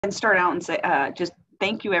And start out and say, just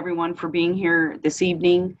thank you everyone for being here this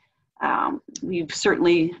evening. We've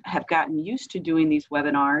certainly have gotten used to doing these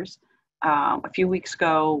webinars. A few weeks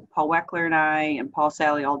ago, Paul Weckler and I and Paul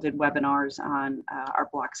Sally all did webinars on our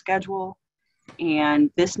block schedule. And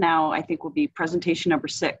this now I think will be presentation number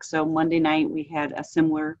 6. So Monday night we had a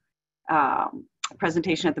similar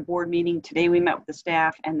presentation at the board meeting. Today we met with the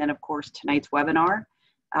staff, and then of course tonight's webinar.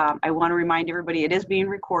 I want to remind everybody it is being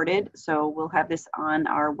recorded, so we'll have this on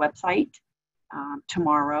our website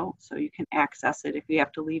tomorrow, so you can access it if you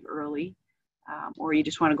have to leave early or you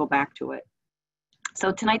just want to go back to it.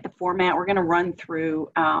 So tonight the format, we're going to run through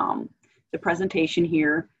the presentation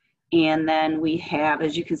here, and then we have,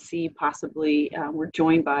 as you can see, possibly we're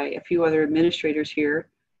joined by a few other administrators here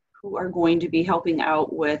who are going to be helping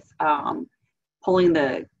out with pulling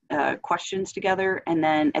the questions together, and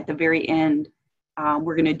then at the very end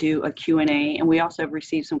we're going to do a Q&A, and we also have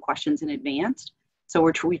received some questions in advance.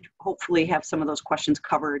 So we hopefully have some of those questions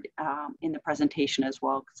covered in the presentation as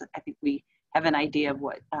well, because I think we have an idea of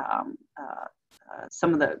what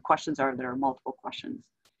some of the questions are. There are multiple questions.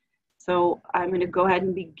 So I'm going to go ahead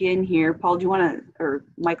and begin here. Paul, do you want to, or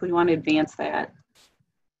Michael, you want to advance that?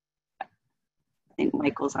 I think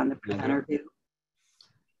Michael's on the presenter view.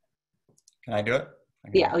 Can I do it?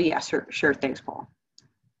 Yeah, oh yeah, sure. Thanks, Paul.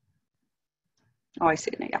 Oh, I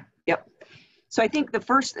see it now, yeah, yep. So I think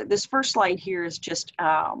this first slide here is just,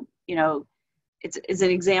 you know, it's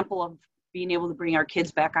an example of being able to bring our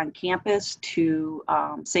kids back on campus to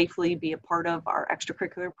safely be a part of our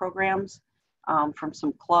extracurricular programs, from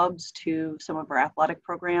some clubs to some of our athletic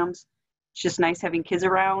programs. It's just nice having kids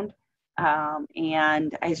around.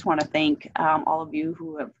 And I just want to thank all of you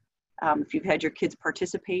who have, if you've had your kids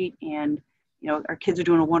participate, and you know, our kids are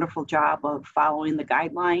doing a wonderful job of following the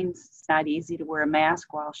guidelines. It's not easy to wear a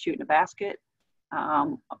mask while shooting a basket.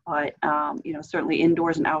 But you know, certainly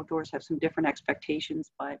indoors and outdoors have some different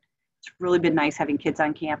expectations, but it's really been nice having kids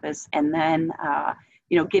on campus. And then,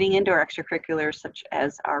 you know, getting into our extracurriculars, such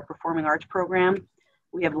as our performing arts program.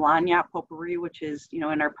 We have Lagniappe Potpourri, which is, you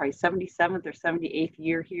know, in our probably 77th or 78th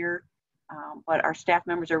year here. But our staff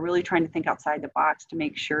members are really trying to think outside the box to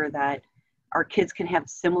make sure that our kids can have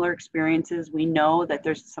similar experiences. We know that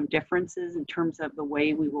there's some differences in terms of the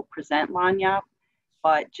way we will present Lagniappe,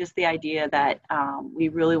 but just the idea that we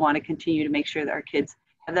really want to continue to make sure that our kids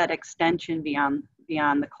have that extension beyond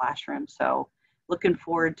the classroom. So looking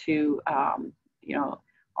forward to, you know,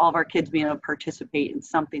 all of our kids being able to participate in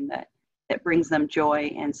something that brings them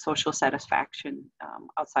joy and social satisfaction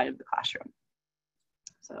outside of the classroom.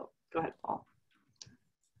 So go ahead, Paul.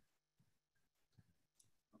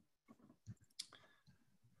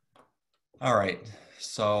 All right,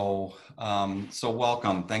 so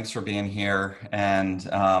welcome. Thanks for being here, and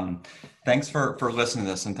thanks for listening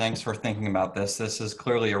to this, and thanks for thinking about this. This is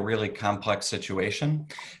clearly a really complex situation,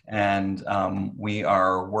 and we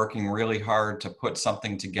are working really hard to put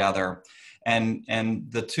something together. And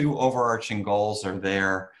the two overarching goals are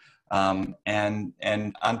there. And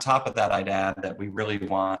on top of that, I'd add that we really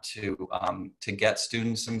want to get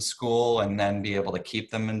students in school and then be able to keep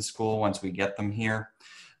them in school once we get them here.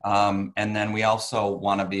 And then we also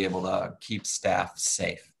want to be able to keep staff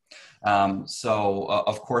safe. So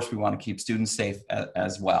of course we want to keep students safe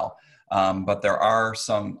as well. But there are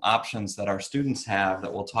some options that our students have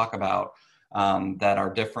that we'll talk about that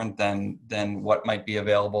are different than what might be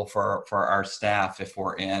available for our staff if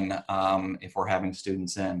we're having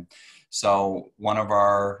students in. So one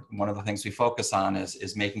of the things we focus on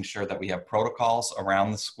is making sure that we have protocols around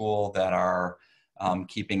the school that are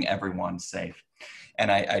keeping everyone safe. And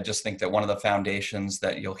I just think that one of the foundations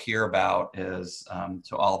that you'll hear about is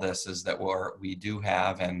to all this is that we do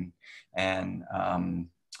have and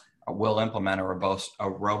will implement a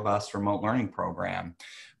robust remote learning program.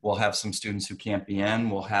 We'll have some students who can't be in.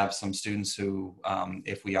 We'll have some students who,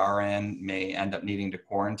 if we are in, may end up needing to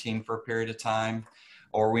quarantine for a period of time,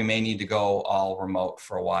 or we may need to go all remote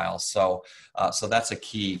for a while. So that's a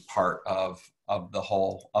key part of the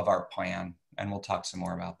whole of our plan, and we'll talk some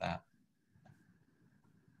more about that.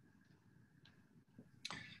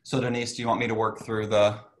 So Denise, do you want me to work through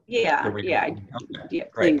the? Yeah, okay. Yeah,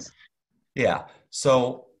 Great. please. Yeah,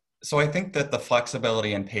 so I think that the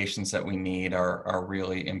flexibility and patience that we need are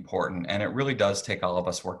really important, and it really does take all of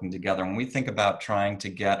us working together. When we think about trying to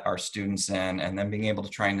get our students in and then being able to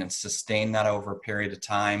try and sustain that over a period of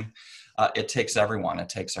time, it takes everyone. It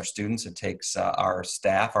takes our students, it takes our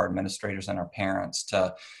staff, our administrators, and our parents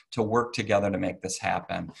to work together to make this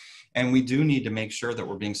happen. And we do need to make sure that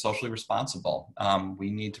we're being socially responsible.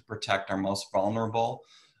 We need to protect our most vulnerable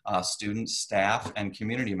students, staff, and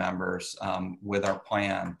community members with our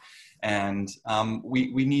plan. And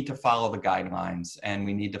we need to follow the guidelines, and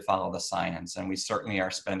we need to follow the science. And we certainly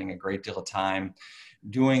are spending a great deal of time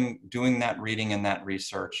doing that reading and that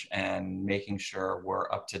research and making sure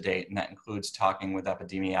we're up to date. And that includes talking with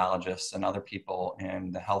epidemiologists and other people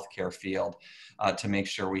in the healthcare field to make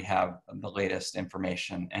sure we have the latest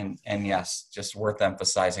information. And yes, just worth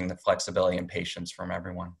emphasizing the flexibility and patience from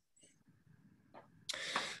everyone.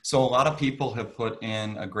 So a lot of people have put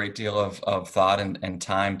in a great deal of thought and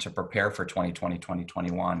time to prepare for 2020,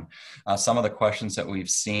 2021. Some of the questions that we've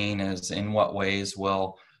seen is, in what ways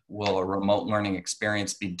will a remote learning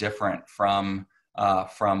experience be different from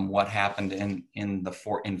what happened in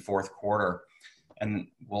fourth quarter? And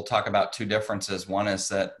we'll talk about two differences. One is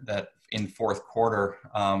that in fourth quarter,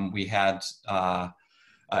 we had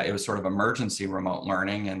it was sort of emergency remote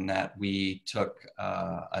learning, and that we took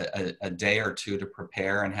a day or two to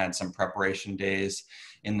prepare and had some preparation days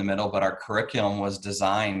in the middle, but our curriculum was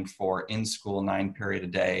designed for in-school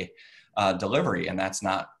 9-period-a-day delivery, and that's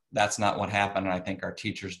not what happened. And I think our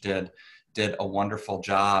teachers did a wonderful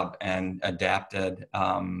job and adapted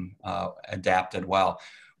well.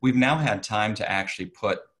 We've now had time to actually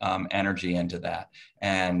put energy into that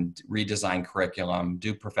and redesign curriculum,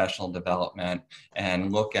 do professional development,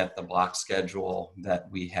 and look at the block schedule that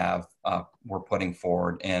we're putting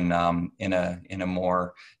forward in a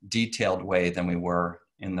more detailed way than we were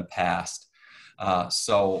in the past.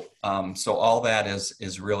 So all that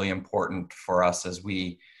is really important for us, as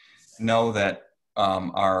we know that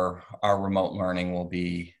our remote learning will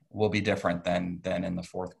be different than in the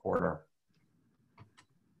fourth quarter.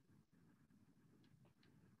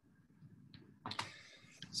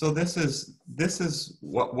 So this is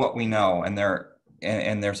what we know, and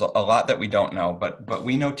there's a lot that we don't know, but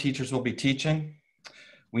we know teachers will be teaching.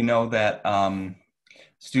 We know that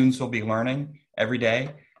students will be learning every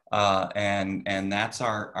day, and that's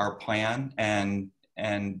our plan. And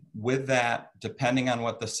with that, depending on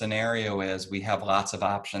what the scenario is, we have lots of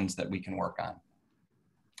options that we can work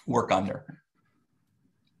under.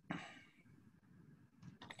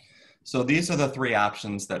 So these are the three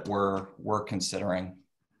options that we're considering.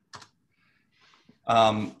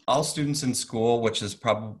 All students in school, which is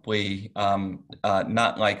probably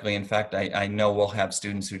not likely. In fact, I know we'll have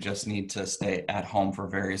students who just need to stay at home for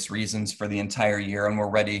various reasons for the entire year, and we're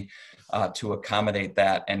ready to accommodate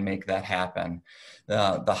that and make that happen.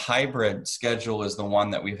 The hybrid schedule is the one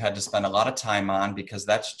that we've had to spend a lot of time on, because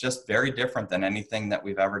that's just very different than anything that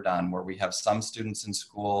we've ever done, where we have some students in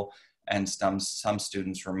school and some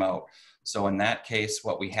students remote. So in that case,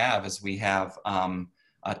 what we have is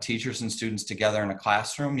teachers and students together in a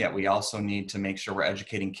classroom, yet we also need to make sure we're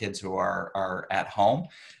educating kids who are at home,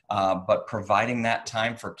 but providing that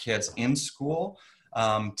time for kids in school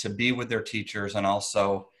to be with their teachers, and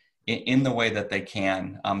also in the way that they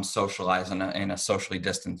can socialize in a socially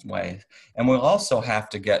distanced way. And we'll also have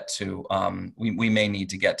to get to, we may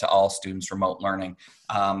need to get to all students remote learning.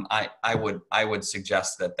 I would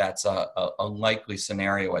suggest that that's a likely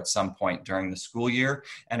scenario at some point during the school year.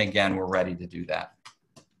 And again, we're ready to do that.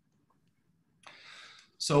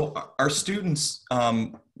 So our students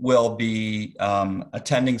will be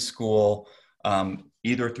attending school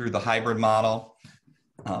either through the hybrid model,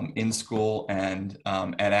 in school and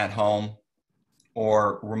at home,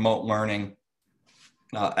 or remote learning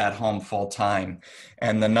at home full time.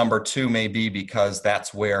 And the number two may be because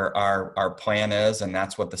that's where our plan is, and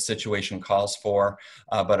that's what the situation calls for.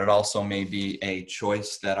 But it also may be a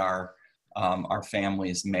choice that our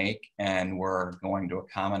families make, and we're going to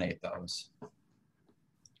accommodate those.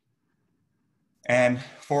 And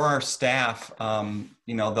for our staff,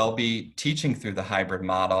 they'll be teaching through the hybrid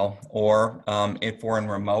model, or if we're in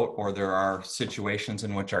remote, or there are situations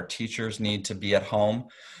in which our teachers need to be at home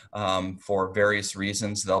for various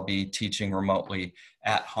reasons, they'll be teaching remotely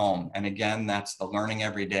at home. And again, that's the learning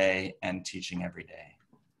every day and teaching every day.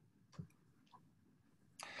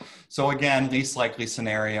 So again, least likely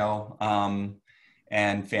scenario,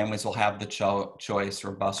 and families will have the choice: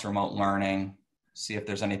 robust remote learning. See if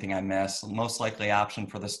there's anything I missed. Most likely option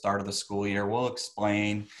for the start of the school year. We'll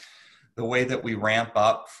explain the way that we ramp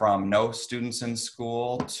up from no students in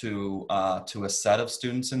school to a set of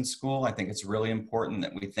students in school. I think it's really important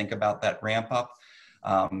that we think about that ramp up.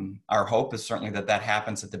 Our hope is certainly that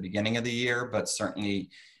happens at the beginning of the year, but certainly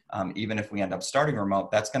even if we end up starting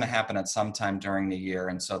remote, that's going to happen at some time during the year.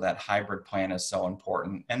 And so that hybrid plan is so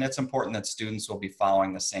important. And it's important that students will be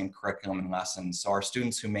following the same curriculum and lessons. So our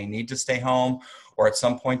students who may need to stay home, or at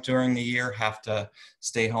some point during the year have to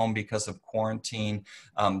stay home because of quarantine,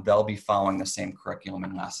 they'll be following the same curriculum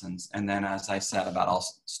and lessons. And then, as I said about all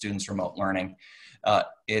students remote learning,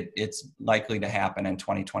 it's likely to happen in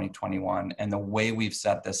 2020, 21. And the way we've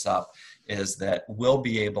set this up is that we'll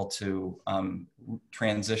be able to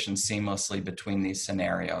transition seamlessly between these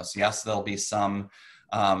scenarios. Yes, there'll be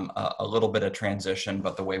a little bit of transition,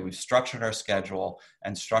 but the way we've structured our schedule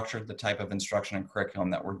and structured the type of instruction and curriculum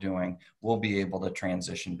that we're doing, we'll be able to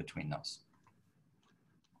transition between those.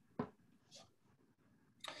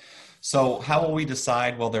 So how will we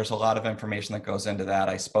decide? Well, there's a lot of information that goes into that.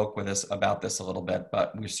 I spoke about this a little bit,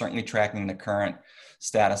 but we're certainly tracking the current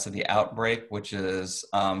status of the outbreak, which is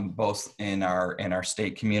both in our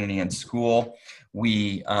state, community, and school.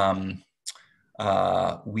 We have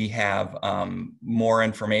more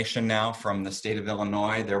information now from the state of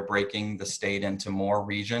Illinois. They're breaking the state into more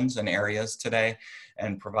regions and areas today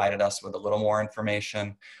and provided us with a little more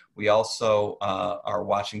information. We also are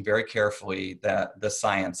watching very carefully the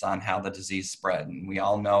science on how the disease spread. And we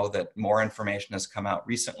all know that more information has come out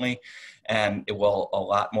recently, and a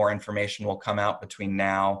lot more information will come out between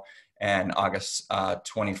now and August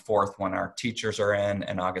 24th when our teachers are in,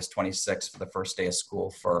 and August 26th for the first day of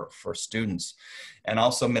school for students. And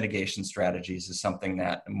also mitigation strategies is something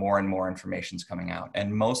that more and more information is coming out.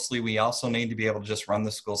 And mostly we also need to be able to just run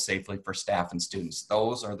the school safely for staff and students.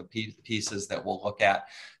 Those are the pieces that we'll look at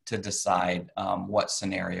to decide what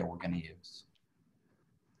scenario we're going to use.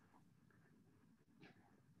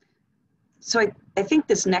 So I think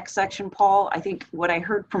this next section, Paul, I think what I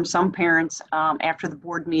heard from some parents after the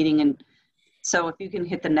board meeting, and so if you can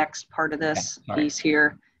hit the next part of this piece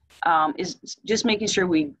here, is just making sure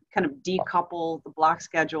we kind of decouple the block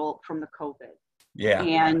schedule from the COVID. Yeah.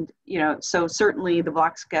 And, so certainly the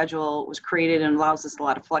block schedule was created and allows us a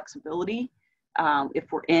lot of flexibility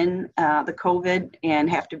if we're in the COVID and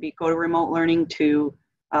have to go to remote learning to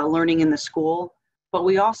learning in the school. But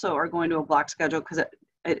we also are going to a block schedule because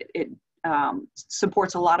it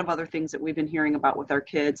supports a lot of other things that we've been hearing about with our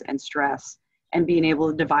kids and stress and being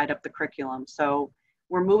able to divide up the curriculum. So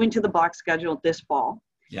we're moving to the block schedule this fall.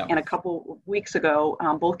 Yeah. And a couple weeks ago,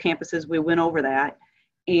 both campuses, we went over that.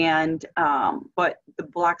 And, but the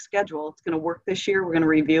block schedule, it's going to work this year. We're going to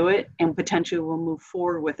review it and potentially we'll move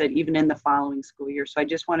forward with it even in the following school year. So I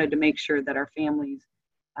just wanted to make sure that our families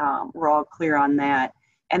were all clear on that.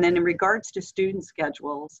 And then in regards to student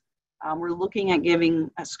schedules, we're looking at giving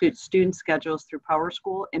student schedules through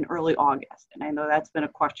PowerSchool in early August. And I know that's been a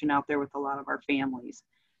question out there with a lot of our families.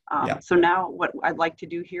 So now what I'd like to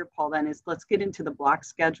do here, Paul, then is let's get into the block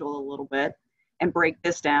schedule a little bit and break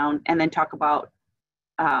this down and then talk about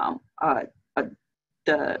the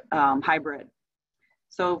hybrid.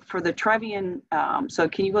 So for the Trevian, so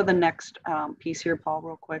can you go to the next piece here, Paul,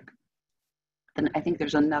 real quick? Then I think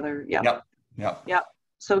there's another, Yep.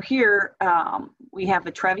 So here we have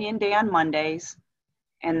a Trevian day on Mondays,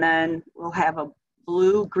 and then we'll have a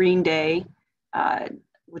blue-green day,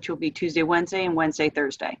 which will be Tuesday, Wednesday, and Wednesday,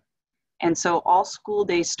 Thursday. And so all school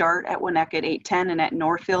days start at Winnetka at 8:10, and at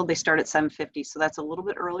Northfield they start at 7:50. So that's a little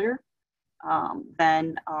bit earlier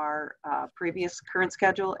than our previous current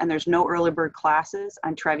schedule. And there's no early bird classes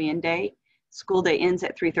on Trevian Day. School day ends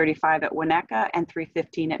at 3:35 at Winnetka and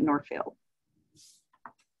 3:15 at Northfield.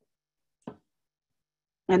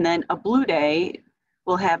 And then a blue day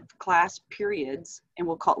will have class periods, and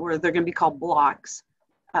where they're going to be called blocks,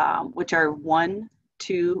 which are 1,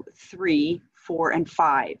 2, 3, 4, and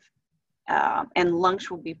 5. And lunch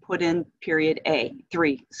will be put in period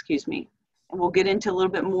 3, excuse me. And we'll get into a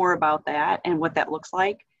little bit more about that and what that looks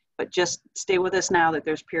like. But just stay with us now that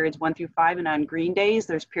there's periods 1 through 5, and on green days,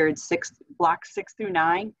 there's periods blocks 6 through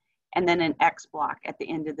 9, and then an X block at the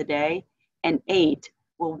end of the day. And 8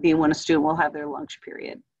 will be when a student will have their lunch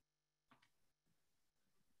period.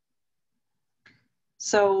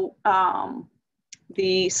 So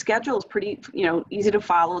the schedule is pretty, easy to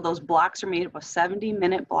follow. Those blocks are made up of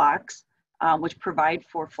 70-minute blocks, which provide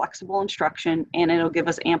for flexible instruction, and it'll give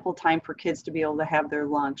us ample time for kids to be able to have their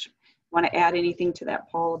lunch. Want to add anything to that,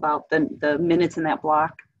 Paul, about the minutes in that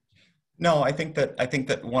block? No, I think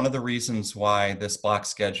that one of the reasons why this block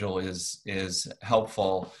schedule is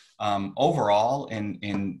helpful overall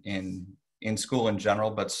in school in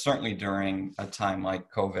general, but certainly during a time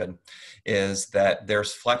like COVID, is that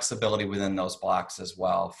there's flexibility within those blocks as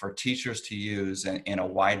well for teachers to use in a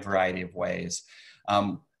wide variety of ways.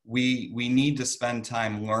 We need to spend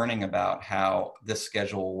time learning about how this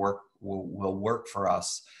schedule will work for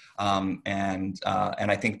us, and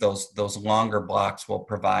I think those longer blocks will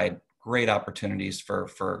provide great opportunities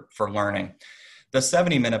for learning. The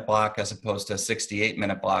 70-minute block, as opposed to a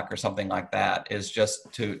 68-minute block or something like that, is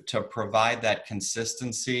just to provide that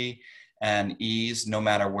consistency and ease no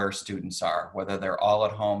matter where students are, whether they're all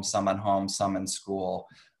at home, some in school.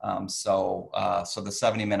 So the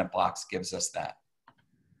 70-minute blocks gives us that.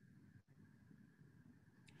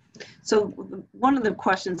 So one of the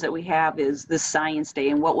questions that we have is the science day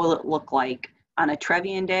and what will it look like on a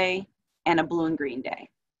Trevian day and a blue and green day.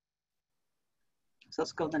 So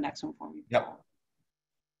let's go to the next one for me. Yep.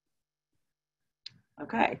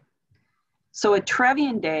 Okay. So a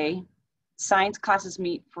Trevian day, science classes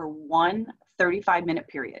meet for one 35-minute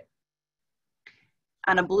period.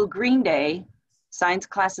 On a blue-green day, science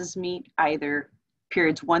classes meet either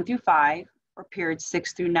periods 1 through 5 or periods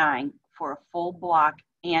 6 through 9 for a full block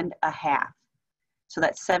and a half. So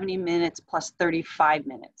that's 70 minutes plus 35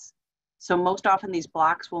 minutes. So most often these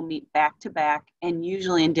blocks will meet back to back and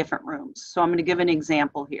usually in different rooms. So I'm going to give an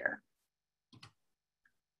example here.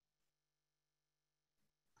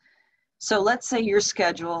 So let's say your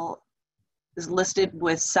schedule is listed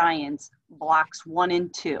with science blocks 1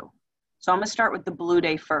 and 2. So I'm going to start with the blue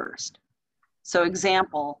day first. So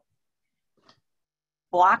example,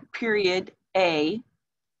 block period A,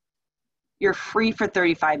 you're free for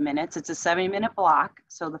 35 minutes. It's a 70-minute block.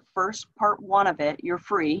 So the first part 1 of it, you're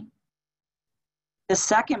free. The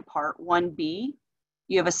second part, 1B,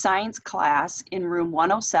 you have a science class in room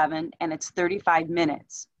 107 and it's 35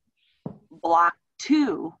 minutes. Block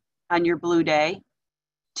 2 on your blue day,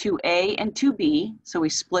 2A and 2B, so we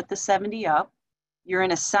split the 70 up. You're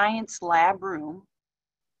in a science lab room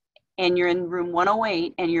and you're in room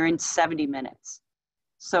 108 and you're in 70 minutes.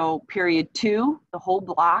 So period 2, the whole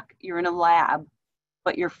block, you're in a lab,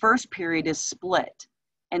 but your first period is split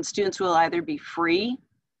and students will either be free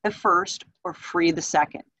the first or free the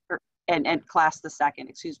second, and class the second,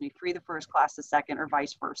 excuse me, free the first, class the second, or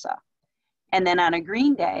vice versa. And then on a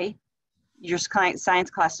green day, your science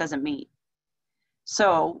class doesn't meet.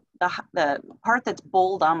 So the part that's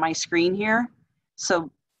bold on my screen here, so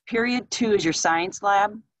period 2 is your science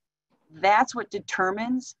lab. That's what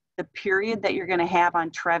determines the period that you're going to have on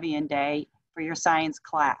Trevian day for your science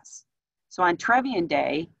class. So on Trevian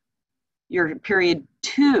day, your period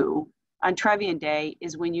 2 on Trevian day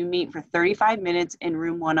is when you meet for 35 minutes in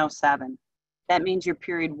room 107. That means your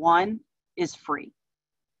period 1 is free.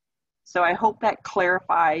 So I hope that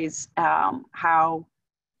clarifies how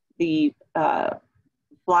the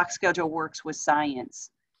block schedule works with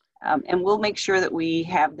science. And we'll make sure that we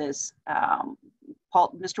have this.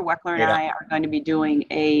 Mr. Weckler and I are going to be doing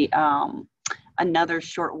another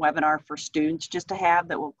short webinar for students just to have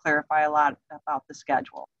that will clarify a lot about the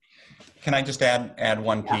schedule. Can I just add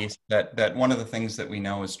one piece that one of the things that we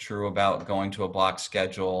know is true about going to a block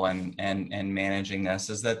schedule and managing this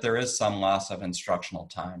is that there is some loss of instructional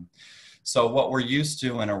time. So what we're used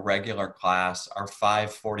to in a regular class are 5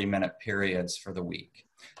 40-minute periods for the week.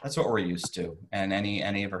 That's what we're used to, and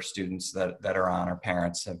any of our students that are on, our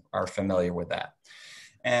parents are familiar with that.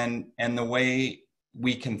 And the way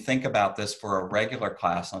we can think about this for a regular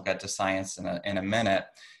class, and I'll get to science in a minute,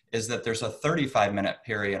 is that there's a 35-minute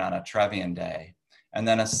period on a Trevian day, and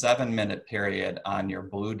then a 7-minute period on your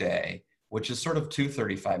blue day, which is sort of 2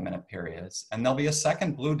 35-minute periods. And there'll be a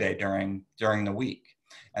second blue day during the week,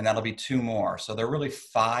 and that'll be 2 more. So there are really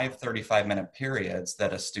 5 35-minute periods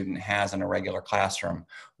that a student has in a regular classroom,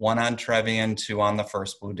 1 on Trevian, 2 on the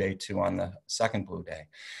first blue day, 2 on the second blue day.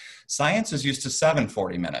 Science is used to 7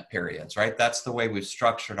 40-minute periods, right? That's the way we've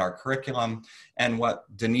structured our curriculum. And what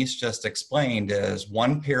Denise just explained is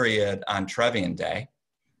 1 period on Trevian day,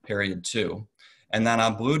 period 2. And then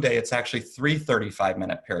on blue day, it's actually 3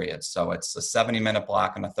 35-minute periods. So it's a 70-minute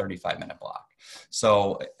block and a 35-minute block.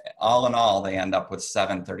 So all in all, they end up with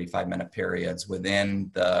 7 35-minute periods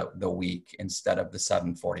within the week instead of the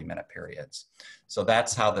 7 40-minute periods. So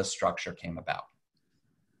that's how this structure came about.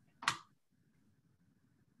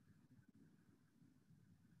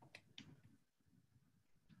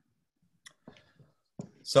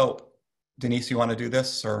 So Denise, you want to do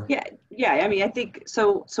this or? Yeah. I mean, I think,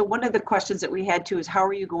 so one of the questions that we had too is how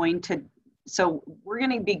are you going to, so we're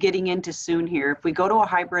going to be getting into soon here. If we go to a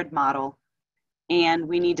hybrid model and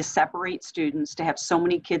we need to separate students to have so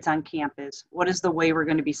many kids on campus, what is the way we're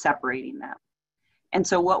going to be separating them? And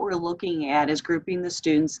so what we're looking at is grouping the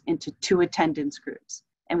students into 2 attendance groups.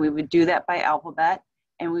 And we would do that by alphabet,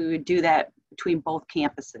 and we would do that between both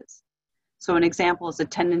campuses. So an example is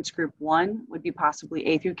attendance group 1 would be possibly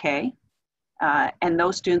A through K. And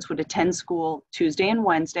those students would attend school Tuesday and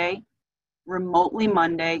Wednesday, remotely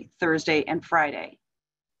Monday, Thursday, and Friday.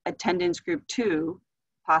 Attendance group 2,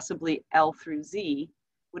 possibly L through Z,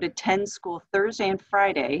 would attend school Thursday and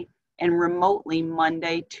Friday and remotely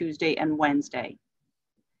Monday, Tuesday, and Wednesday.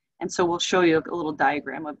 And so we'll show you a little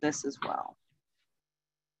diagram of this as well.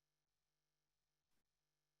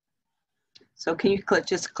 So can you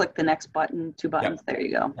just click the next button, two buttons? Yep. There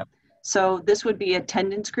you go. Yep. So this would be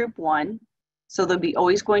attendance group 1. So they'll be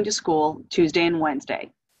always going to school Tuesday and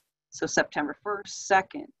Wednesday. So September 1st,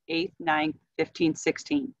 2nd, 8th, 9th, 15th,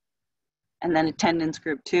 16th. And then attendance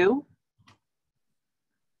group 2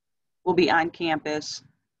 will be on campus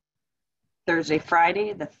Thursday,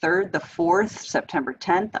 Friday, the 3rd, the 4th, September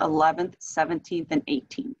 10th, 11th, 17th, and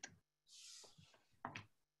 18th.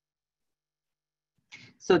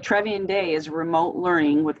 So Trevian Day is remote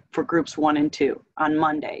learning for groups 1 and 2 on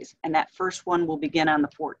Mondays, and that first one will begin on the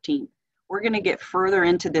 14th. We're going to get further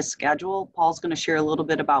into this schedule. Paul's going to share a little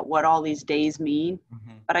bit about what all these days mean,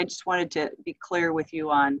 but I just wanted to be clear with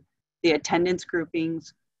you on the attendance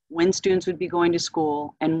groupings, when students would be going to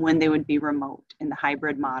school, and when they would be remote in the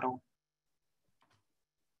hybrid model.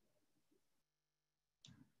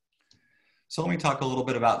 So let me talk a little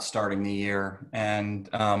bit about starting the year, and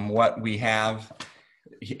what we have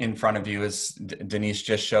in front of you is, Denise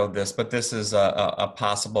just showed this, but this is a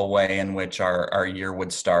possible way in which our year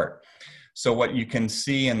would start. So what you can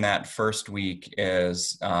see in that first week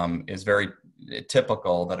is very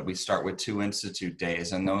typical that we start with 2 institute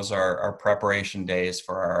days, and those are our preparation days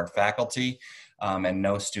for our faculty, and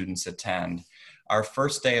no students attend. Our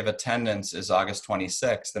first day of attendance is August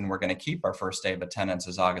 26th, and we're going to keep our first day of attendance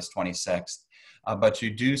as August 26th. But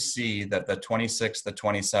you do see that the 26th, the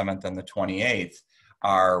 27th, and the 28th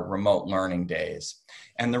are remote learning days.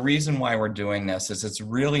 And the reason why we're doing this is it's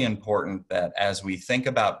really important that as we think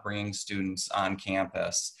about bringing students on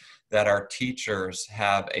campus, that our teachers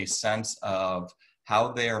have a sense of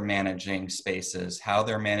how they are managing spaces, how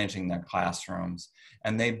they're managing their classrooms,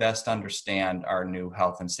 and they best understand our new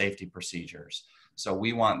health and safety procedures. So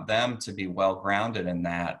we want them to be well grounded in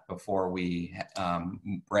that before we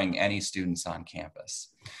bring any students on campus.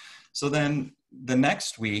 So then the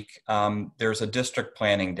next week, there's a district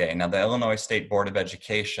planning day. Now the Illinois State Board of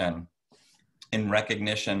Education, in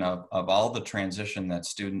recognition of all the transition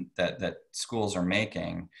that schools are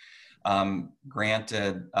making,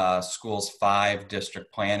 granted schools 5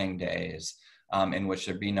 district planning days in which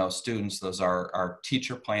there'd be no students. Those are our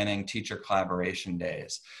teacher planning, teacher collaboration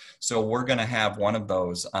days. So we're going to have one of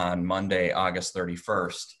those on Monday, August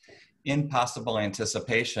 31st, in possible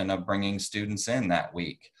anticipation of bringing students in that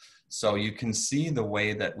week. So you can see the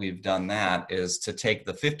way that we've done that is to take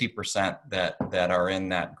the 50% that are in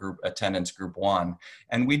that group attendance group 1,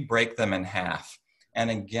 and we'd break them in half. And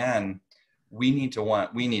again, we need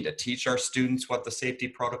to teach our students what the safety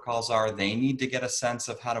protocols are. They need to get a sense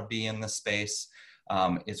of how to be in the space.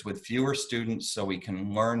 It's with fewer students, so we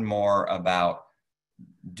can learn more about,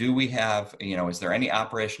 do we have, is there any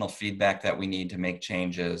operational feedback that we need to make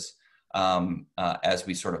changes as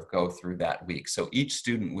we sort of go through that week. So each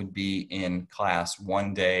student would be in class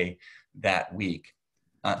 1 day that week,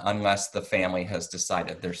 unless the family has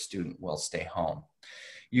decided their student will stay home.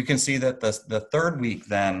 You can see that the third week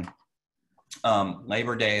then,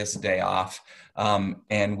 Labor Day is a day off,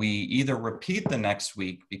 and we either repeat the next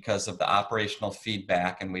week because of the operational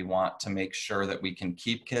feedback and we want to make sure that we can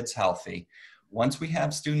keep kids healthy. Once we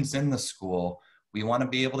have students in the school, we want to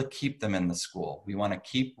be able to keep them in the school. We want to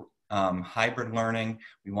keep hybrid learning.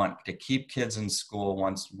 We want to keep kids in school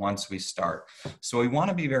once we start. So we want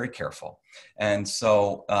to be very careful. And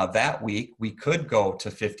so that week we could go to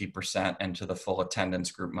 50% and to the full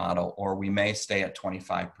attendance group model, or we may stay at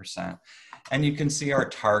 25%. And you can see our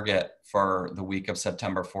target for the week of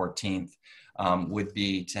September 14th would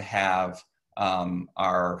be to have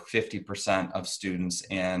our 50% of students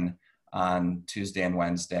in on Tuesday and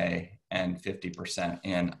Wednesday, and 50%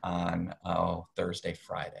 in on Thursday,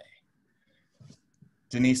 Friday.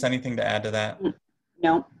 Denise, anything to add to that?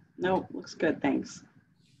 No, looks good, thanks.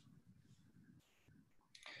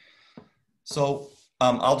 So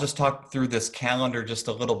I'll just talk through this calendar just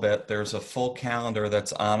a little bit. There's a full calendar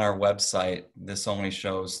that's on our website. This only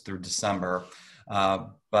shows through December,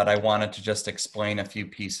 but I wanted to just explain a few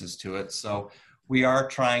pieces to it. So we are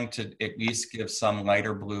trying to at least give some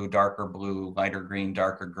lighter blue, lighter green,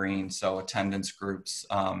 darker green, so attendance groups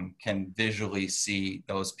can visually see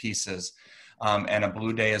those pieces. And a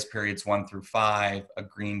blue day is periods 1 through 5, a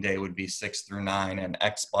green day would be 6 through 9, and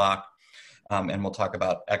X block, and we'll talk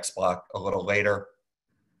about X block a little later.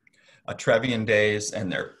 Trevian days,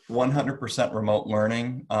 and they're 100% remote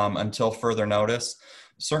learning until further notice.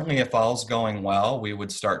 Certainly if all's going well, we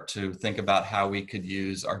would start to think about how we could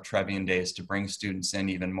use our Trevian days to bring students in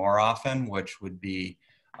even more often, which would be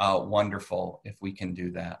wonderful if we can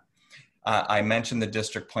do that. I mentioned the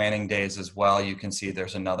district planning days as well. You can see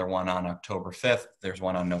there's another one on October 5th. There's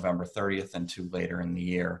one on November 30th and 2 later in the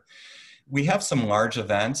year. We have some large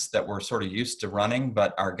events that we're sort of used to running,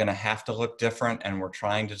 but are going to have to look different, and we're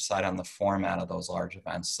trying to decide on the format of those large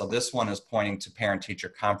events. So this one is pointing to parent-teacher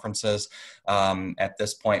conferences. At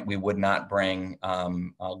this point, we would not bring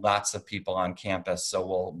lots of people on campus,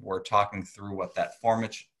 so we're talking through what that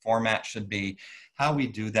format should be, how we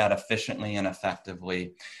do that efficiently and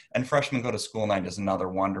effectively. And Freshman Go to School Night is another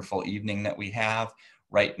wonderful evening that we have.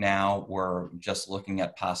 Right now, we're just looking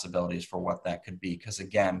at possibilities for what that could be, because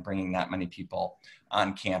again, bringing that many people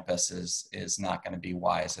on campus is not going to be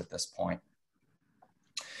wise at this point.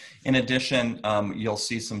 In addition, you'll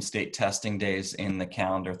see some state testing days in the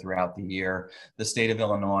calendar throughout the year. The state of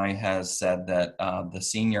Illinois has said that the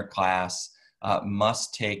senior class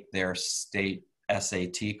must take their state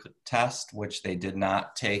SAT test, which they did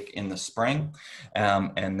not take in the spring,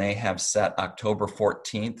 and they have set October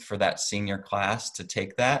 14th for that senior class to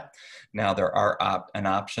take that. Now there are an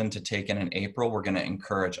option to take it in April. We're going to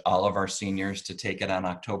encourage all of our seniors to take it on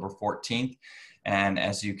October 14th, and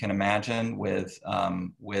as you can imagine, with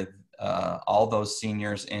all those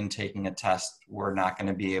seniors in taking a test, we're not going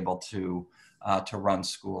to be able to run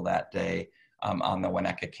school that day. On the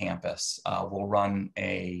Winnetka campus. We'll run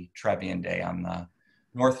a Trevian Day on the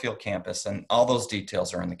Northfield campus, and all those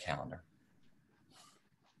details are in the calendar.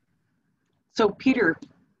 So Peter,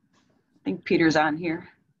 I think Peter's on here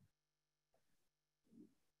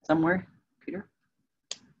somewhere. Peter?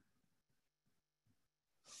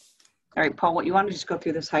 All right, Paul, what you want to just go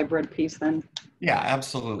through this hybrid piece then? Yeah,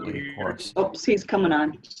 absolutely, of course. Oops, he's coming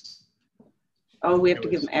on. Oh, we have to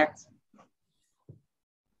give him access.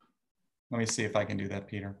 Let me see if I can do that,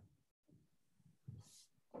 Peter.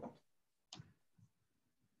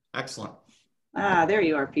 Excellent. Ah, there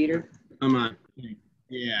you are, Peter. Come on.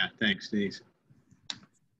 Yeah, thanks, Denise.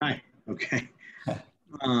 Hi, okay.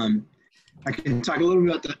 I can talk a little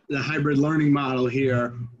bit about the hybrid learning model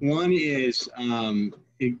here. One is,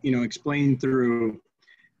 explained through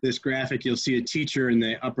this graphic. You'll see a teacher in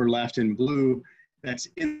the upper left in blue that's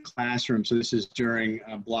in the classroom. So this is during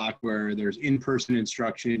a block where there's in-person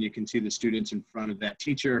instruction. You can see the students in front of that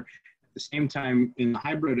teacher. At the same time, in the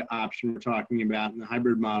hybrid option we're talking about, in the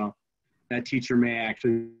hybrid model, that teacher may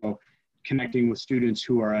actually go connecting with students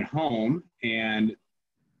who are at home and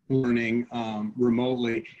learning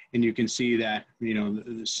remotely. And you can see that,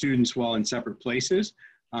 the students, while in separate places,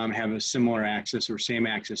 have a similar access or same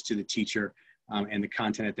access to the teacher and the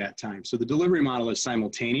content at that time. So the delivery model is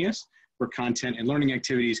simultaneous for content and learning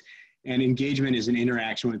activities, and engagement is an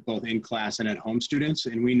interaction with both in-class and at-home students.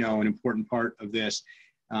 And we know an important part of this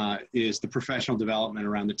is the professional development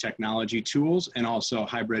around the technology tools and also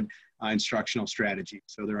hybrid instructional strategy.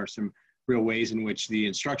 So there are some real ways in which the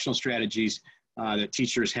instructional strategies that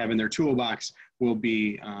teachers have in their toolbox will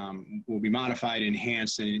be modified,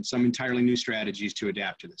 enhanced, and some entirely new strategies to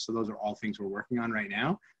adapt to this. So those are all things we're working on right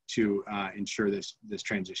now to ensure this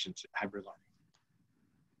transition to hybrid learning.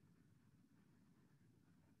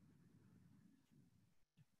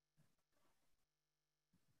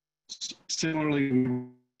 Similarly,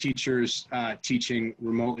 teachers teaching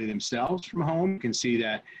remotely themselves from home, you can see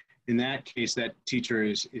that in that case, that teacher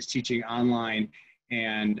is teaching online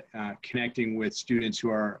and connecting with students who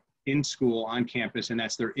are in school on campus, and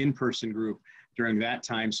that's their in-person group during that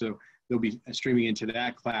time. So they'll be streaming into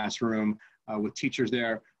that classroom with teachers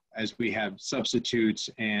there, as we have substitutes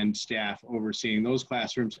and staff overseeing those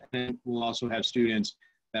classrooms. And we'll also have students,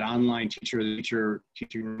 that online teacher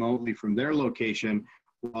teaching remotely from their location,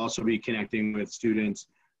 will also be connecting with students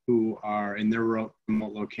who are in their remote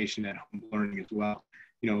location at home learning as well.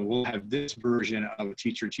 We'll have this version of a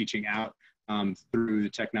teacher teaching out through the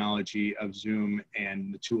technology of Zoom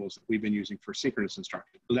and the tools that we've been using for synchronous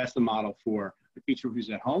instruction. So that's the model for a teacher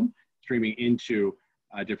who's at home streaming into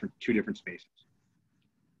two different spaces.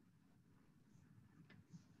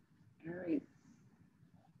 All right.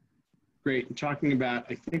 Great. And talking about,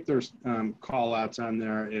 I think there's call outs on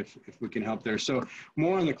there if we can help there. So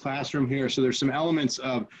more on the classroom here. So there's some elements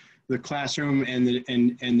of the classroom and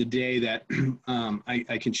the day that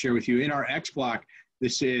I can share with you. In our X block,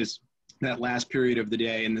 this is that last period of the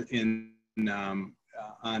day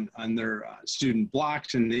on their student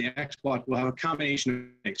blocks, and the X block will have a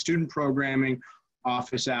combination of student programming,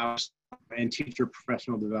 office hours, and teacher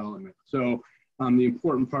professional development. So the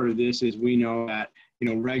important part of this is we know that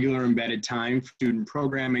regular embedded time for student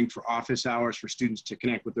programming, for office hours, for students to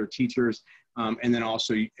connect with their teachers, and then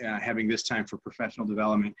also having this time for professional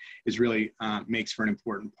development is really makes for an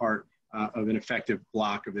important part of an effective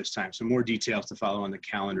block of this time. So more details to follow on the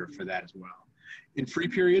calendar for that as well. In free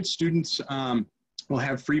periods, students will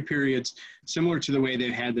have free periods similar to the way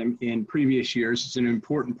they've had them in previous years. It's an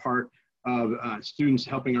important part of students,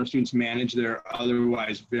 helping our students manage their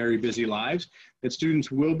otherwise very busy lives, that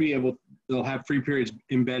students will be able, they'll have free periods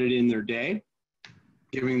embedded in their day,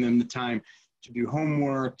 giving them the time to do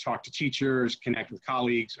homework, talk to teachers, connect with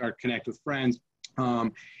colleagues, or connect with friends,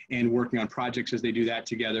 and working on projects as they do that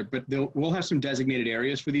together. But we'll have some designated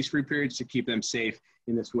areas for these free periods to keep them safe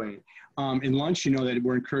in this way. In lunch, you know that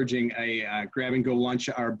we're encouraging a grab and go lunch,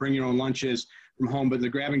 or bring your own lunches from home, but the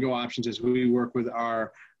grab and go options is we work with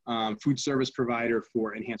our food service provider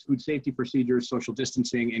for enhanced food safety procedures, social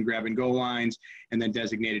distancing, and grab and go lines, and then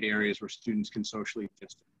designated areas where students can socially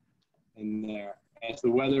distance. And there, as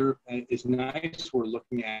the weather is nice, we're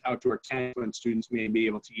looking at outdoor tents when students may be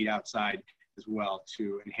able to eat outside as well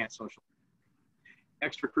to enhance social.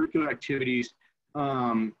 Extracurricular activities,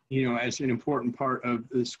 you know, as an important part of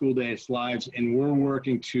the school day's lives, and we're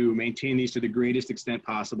working to maintain these to the greatest extent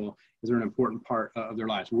possible, as they're an important part of their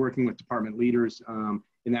lives. Working with department leaders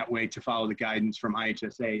in that way to follow the guidance from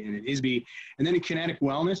IHSA and at ISB. And then in kinetic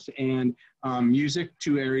wellness and music,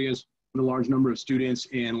 two areas with a large number of students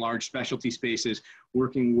in large specialty spaces,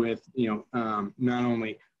 working with, you know, not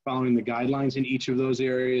only following the guidelines in each of those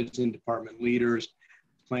areas and department leaders,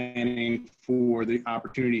 planning for the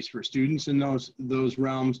opportunities for students in those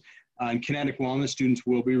realms. In kinetic wellness, students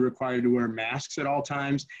will be required to wear masks at all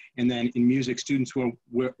times. And then in music, students will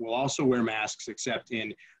also wear masks, except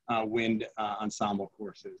in wind ensemble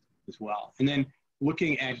courses as well. And then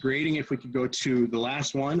looking at grading, if we could go to the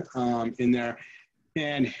last one in there.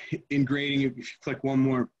 And in grading, if you click one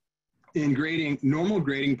more, in grading, normal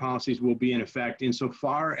grading policies will be in effect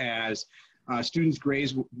insofar as students'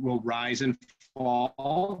 grades will rise and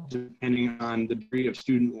fall depending on the degree of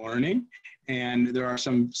student learning. And there are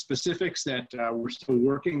some specifics that we're still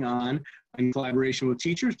working on in collaboration with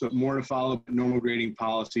teachers, but more to follow. Normal grading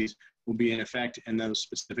policies will be in effect, and those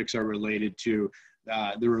specifics are related to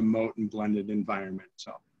the remote and blended environment.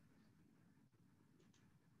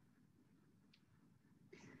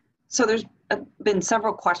 So there's been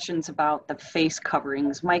several questions about the face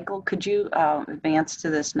coverings. Michael, could you advance to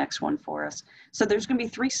this next one for us? So there's going to be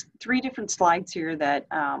three different slides here that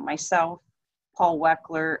myself, Paul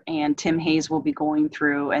Weckler, and Tim Hayes will be going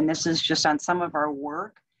through, and this is just on some of our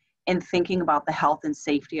work and thinking about the health and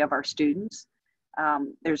safety of our students.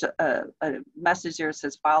 There's a message there that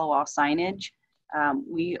says follow all signage.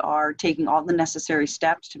 We are taking all the necessary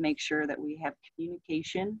steps to make sure that we have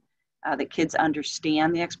communication, that kids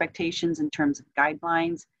understand the expectations in terms of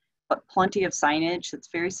guidelines, but plenty of signage that's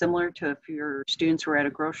very similar to if your students were at a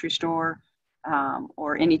grocery store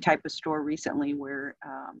or any type of store recently, where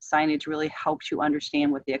signage really helps you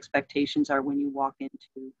understand what the expectations are when you walk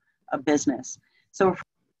into a business. So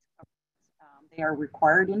they are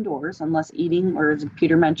required indoors unless eating, or as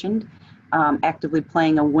Peter mentioned, actively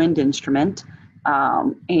playing a wind instrument.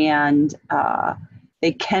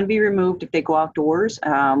 They can be removed if they go outdoors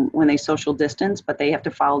when they social distance, but they have to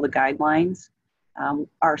follow the guidelines.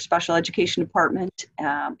 Our special education department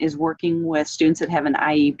is working with students that have an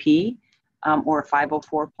IEP or a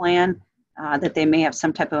 504 plan, that they may have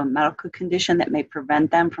some type of a medical condition that may prevent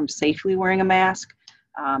them from safely wearing a mask.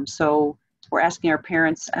 So we're asking our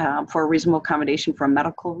parents for a reasonable accommodation for a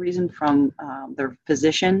medical reason from their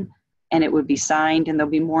physician, and it would be signed, and there'll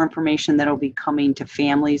be more information that'll be coming to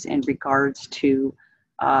families in regards to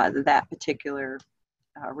that particular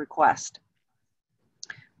request.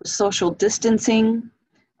 With social distancing,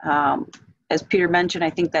 as Peter mentioned, I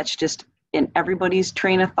think that's just in everybody's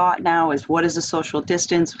train of thought now, is what is the social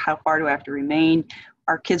distance? How far do I have to remain?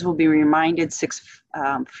 Our kids will be reminded 6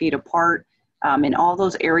 feet apart in all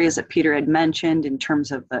those areas that Peter had mentioned in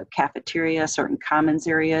terms of the cafeteria, certain commons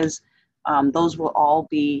areas. Those will all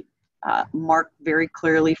be marked very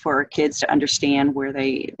clearly for our kids to understand where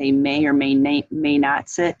they may or may not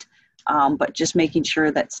sit, but just making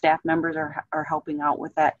sure that staff members are helping out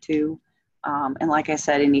with that too. And like I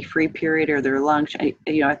said, any free period or their lunch,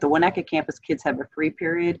 you know, at the Winnetka campus, kids have a free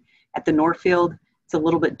period. At the Northfield, it's a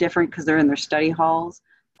little bit different because they're in their study halls.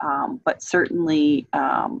 But certainly,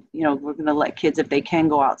 you know, we're going to let kids, if they can,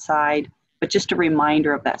 go outside, but just a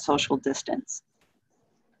reminder of that social distance.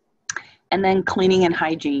 And then cleaning and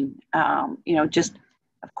hygiene, you know, just,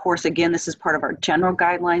 of course, again, this is part of our general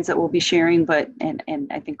guidelines that we'll be sharing, but, and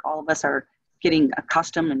I think all of us are getting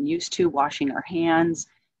accustomed and used to washing our hands,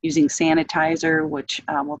 using sanitizer, which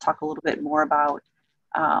we'll talk a little bit more about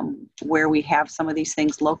where we have some of these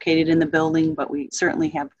things located in the building, but we certainly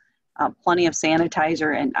have plenty of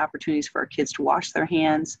sanitizer and opportunities for our kids to wash their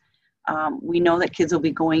hands. We know that kids will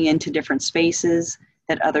be going into different spaces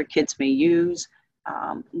that other kids may use.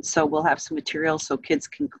 And so we'll have some materials so kids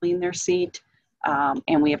can clean their seat,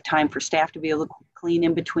 and we have time for staff to be able to clean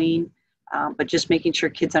in between. but just making sure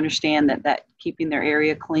kids understand that keeping their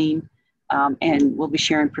area clean, and we'll be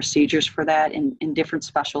sharing procedures for that in different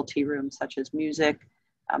specialty rooms such as music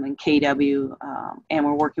and KW, and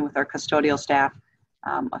we're working with our custodial staff,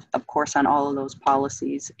 of course, on all of those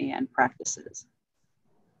policies and practices.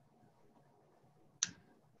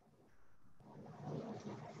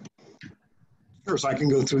 Sure, so I can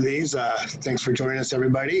go through these. Thanks for joining us,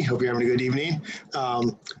 everybody. Hope you're having a good evening.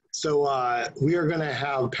 We are going to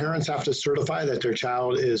have parents have to certify that their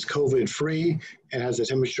child is COVID-free and has a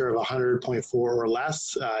temperature of 100.4 or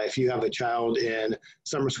less. If you have a child in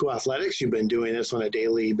summer school athletics, you've been doing this on a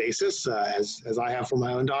daily basis, as I have for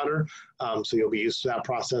my own daughter. So you'll be used to that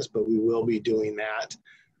process, but we will be doing that.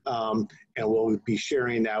 And we'll be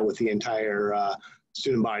sharing that with the entire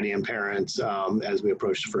student body and parents as we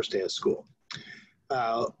approach the first day of school.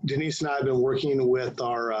 Denise and I have been working with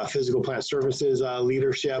our physical plant services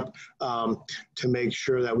leadership to make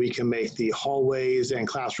sure that we can make the hallways and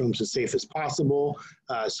classrooms as safe as possible.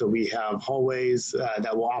 So we have hallways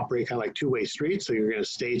that will operate kind of like two-way streets. So you're going to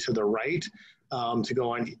stay to the right to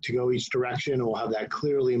go each direction. And we'll have that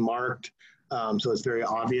clearly marked. So it's very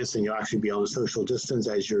obvious, and you'll actually be able to social distance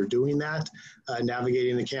as you're doing that,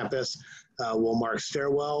 navigating the campus. We'll mark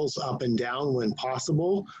stairwells up and down when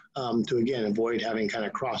possible to, again, avoid having kind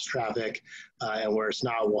of cross traffic. And where it's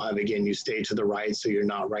not, we'll have, again, you stay to the right so you're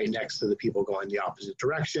not right next to the people going the opposite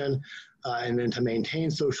direction. And then to maintain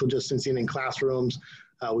social distancing in classrooms,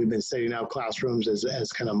 we've been setting up classrooms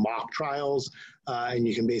as kind of mock trials. And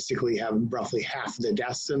you can basically have roughly half the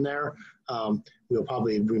desks in there. We'll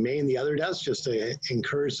probably remain the other desks just to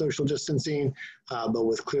encourage social distancing, but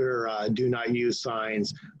with clear do not use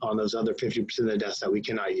signs on those other 50% of the desks that we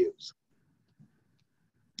cannot use.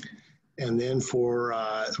 And then for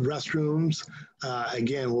restrooms,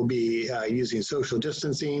 again, we'll be using social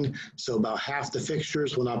distancing. So about half the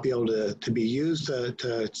fixtures will not be able to be used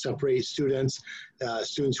to separate students.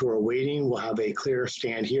 Students who are waiting will have a clear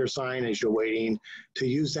stand here sign as you're waiting to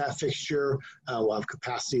use that fixture. We'll have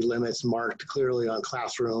capacity limits marked clearly on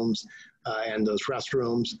classrooms and those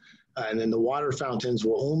restrooms. And then the water fountains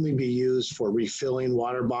will only be used for refilling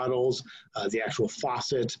water bottles. The actual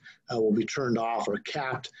faucet will be turned off or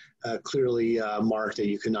capped, clearly marked that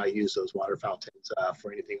you cannot use those water fountains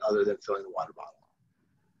for anything other than filling the water bottle.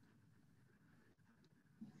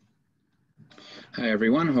 Hi,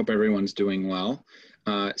 everyone. Hope everyone's doing well.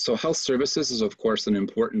 So health services is, of course, an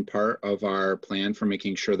important part of our plan for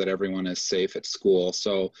making sure that everyone is safe at school.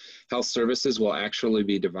 So health services will actually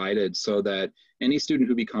be divided so that any student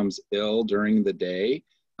who becomes ill during the day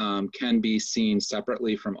can be seen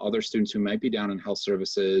separately from other students who might be down in health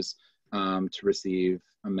services to receive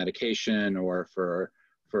a medication or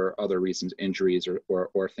for other reasons, injuries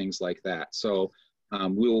or things like that. So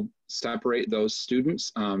we'll separate those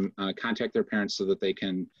students, contact their parents so that they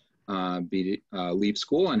can leave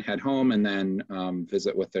school and head home and then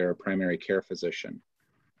visit with their primary care physician.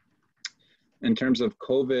 In terms of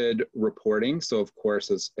COVID reporting, so of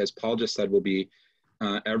course, as Paul just said, will be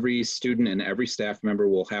every student and every staff member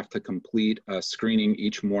will have to complete a screening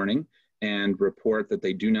each morning and report that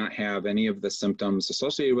they do not have any of the symptoms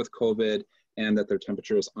associated with COVID and that their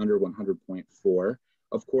temperature is under 100.4.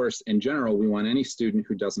 Of course, in general, we want any student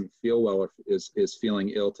who doesn't feel well or is feeling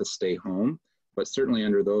ill to stay home, but certainly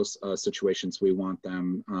under those situations, we want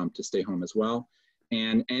them to stay home as well.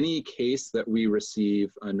 And any case that we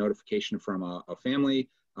receive a notification from a family,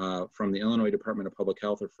 from the Illinois Department of Public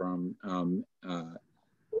Health or from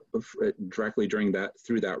directly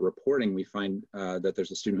through that reporting, we find that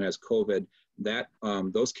there's a student who has COVID, that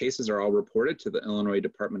those cases are all reported to the Illinois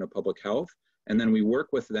Department of Public Health. And then we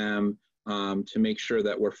work with them to make sure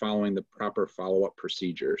that we're following the proper follow-up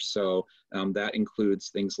procedures. So that includes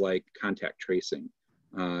things like contact tracing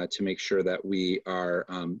to make sure that we are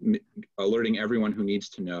alerting everyone who needs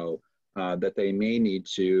to know that they may need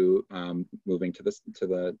to, moving to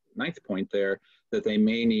the ninth point there, that they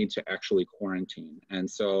may need to actually quarantine. And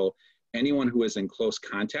so anyone who is in close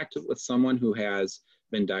contact with someone who has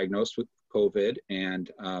been diagnosed with COVID,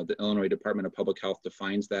 and the Illinois Department of Public Health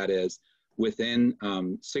defines that as within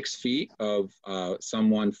 6 feet of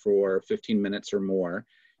someone for 15 minutes or more.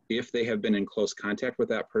 If they have been in close contact with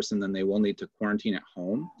that person, then they will need to quarantine at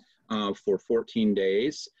home for 14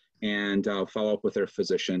 days and follow up with their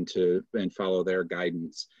physician and follow their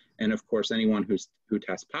guidance. And of course, anyone who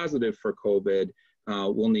tests positive for COVID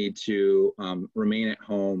will need to remain at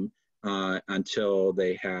home until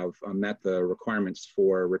they have met the requirements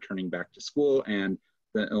for returning back to school. And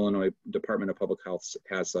the Illinois Department of Public Health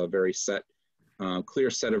has a very clear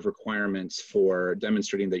set of requirements for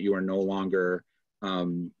demonstrating that you are no longer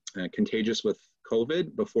contagious with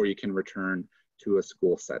COVID before you can return to a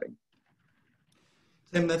school setting.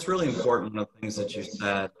 Tim, that's really important, one of the things that you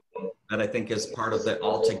said that I think is part of the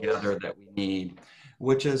altogether that we need,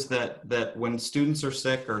 which is that when students are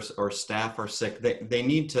sick or staff are sick, they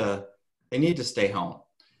need to stay home.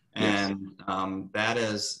 Yes. And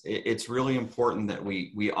it's really important that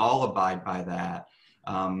we all abide by that.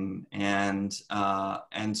 And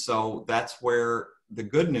so that's where the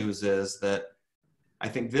good news is that I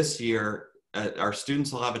think this year our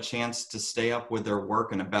students will have a chance to stay up with their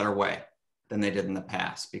work in a better way than they did in the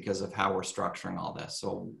past because of how we're structuring all this.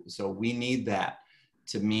 So we need that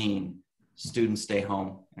to mean students stay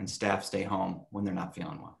home and staff stay home when they're not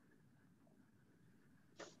feeling well.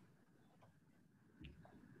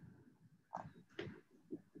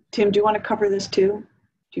 Tim, do you want to cover this too?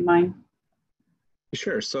 Do you mind?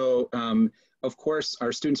 Sure. So, of course,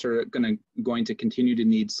 our students are going to continue to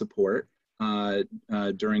need support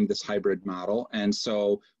during this hybrid model. And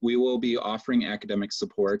so we will be offering academic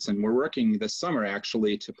supports, and we're working this summer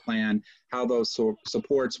actually to plan how those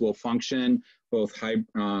supports will function both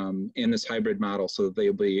in this hybrid model, so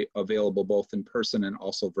they'll be available both in person and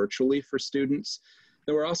also virtually for students.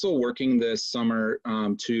 Then we're also working this summer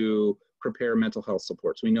to prepare mental health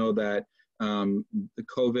supports. We know that the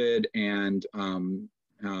COVID and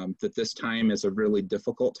that this time is a really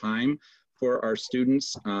difficult time for our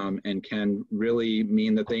students and can really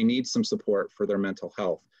mean that they need some support for their mental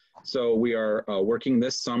health. So we are working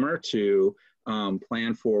this summer to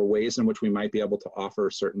plan for ways in which we might be able to offer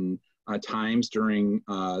certain times during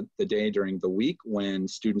the day, during the week, when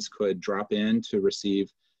students could drop in to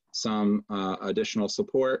receive some additional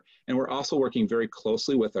support. And we're also working very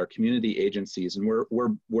closely with our community agencies. And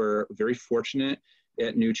we're very fortunate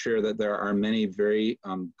at New Trier that there are many very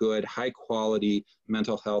good, high quality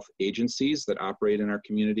mental health agencies that operate in our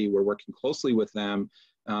community. We're working closely with them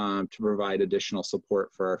to provide additional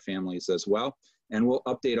support for our families as well. And we'll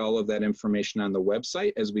update all of that information on the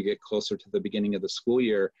website as we get closer to the beginning of the school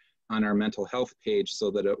year on our mental health page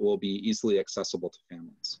so that it will be easily accessible to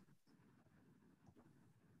families.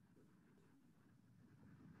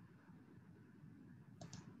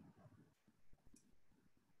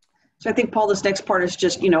 So I think, Paul, this next part is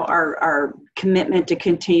just, our commitment to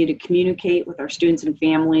continue to communicate with our students and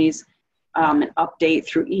families, and update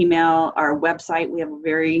through email, our website. We have a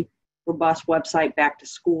very robust website, Back to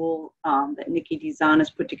School, that Nikki Dizan has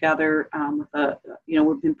put together.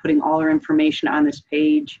 We've been putting all our information on this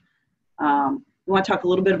page. You want to talk a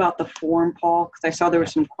little bit about the form, Paul? Because I saw there were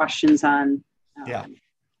some questions on.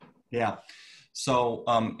 Yeah. So,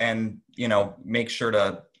 make sure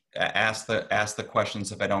to ask the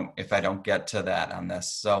questions if I don't get to that on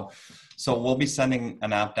this. So we'll be sending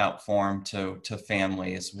an opt-out form to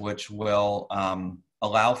families, which will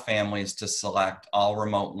allow families to select all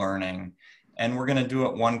remote learning, and we're going to do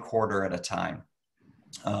it 1 quarter at a time.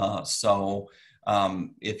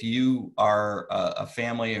 If you are a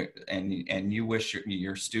family and you wish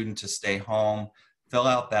your student to stay home, fill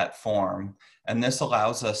out that form. And this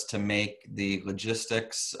allows us to make the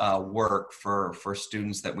logistics work for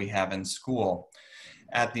students that we have in school.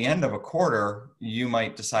 At the end of a quarter, you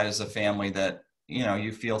might decide as a family that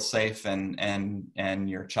you feel safe and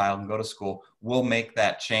your child can go to school. We'll make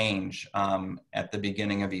that change at the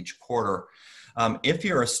beginning of each quarter. If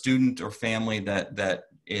you're a student or family that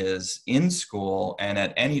is in school and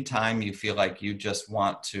at any time you feel like you just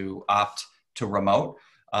want to opt to remote,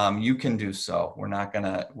 you can do so. We're not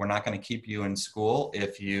gonna keep you in school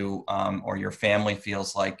if you or your family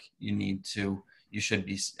feels like you should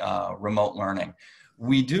be remote learning.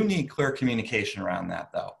 We do need clear communication around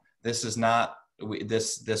that, though. This is not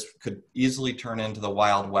this could easily turn into the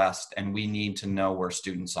Wild West, and we need to know where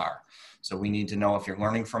students are. So we need to know if you're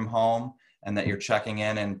learning from home and that you're checking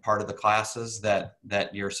in part of the classes that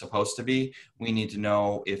you're supposed to be. We need to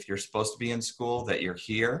know if you're supposed to be in school, that you're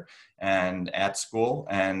here and at school.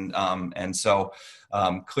 And so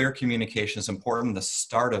clear communication is important. The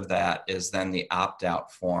start of that is then the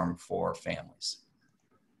opt-out form for families.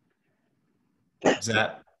 Is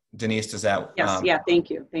that, Denise, does that? Yes, yeah, thank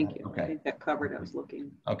you. Okay. I think that covered, I was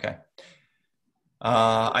looking. Okay.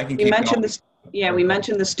 I can We keep mentioned going. this. Yeah, we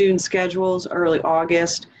mentioned the student schedules early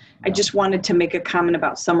August. I just wanted to make a comment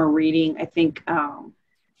about summer reading. I think,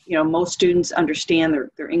 most students understand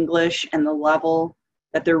their English and the level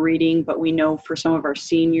that they're reading, but we know for some of our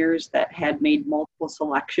seniors that had made multiple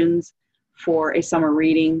selections for a summer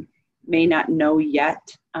reading may not know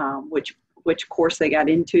yet which course they got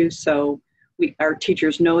into. So our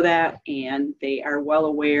teachers know that, and they are well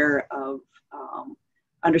aware of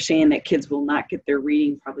understanding that kids will not get their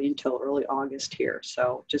reading probably until early August here.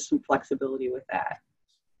 So just some flexibility with that.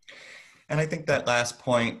 And I think that last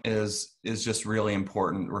point is just really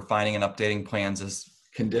important. Refining and updating plans as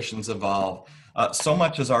conditions evolve. So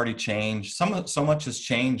much has already changed. So much has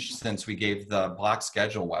changed since we gave the block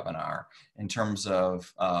schedule webinar in terms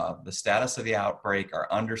of the status of the outbreak, our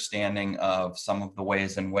understanding of some of the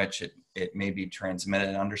ways in which it may be transmitted,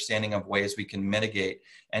 and understanding of ways we can mitigate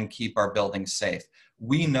and keep our buildings safe.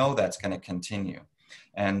 We know that's going to continue.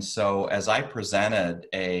 And so as I presented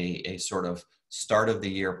a sort of start of the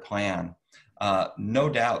year plan, no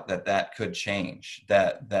doubt that could change,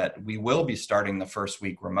 that we will be starting the first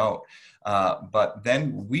week remote. But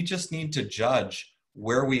then we just need to judge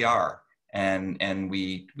where we are. And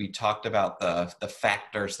we talked about the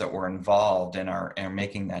factors that were involved in our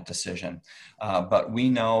making that decision. But we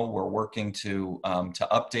know we're working to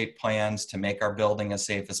update plans, to make our building as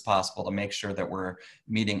safe as possible, to make sure that we're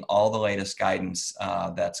meeting all the latest guidance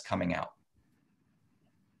that's coming out.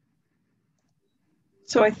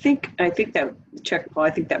 So I think that, check, Paul, I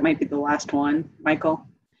think that might be the last one, Michael.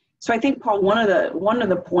 So I think, Paul, one of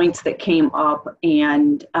the points that came up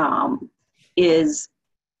and is,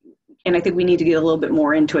 and I think we need to get a little bit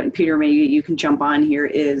more into it, and Peter, maybe you can jump on here,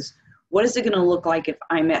 is what is it going to look like if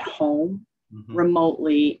I'm at home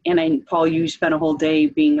remotely? And Paul, you spent a whole day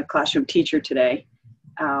being a classroom teacher today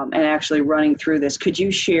and actually running through this. Could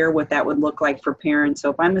you share what that would look like for parents? So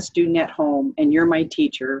if I'm a student at home and you're my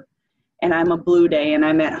teacher, and I'm a blue day and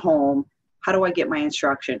I'm at home, how do I get my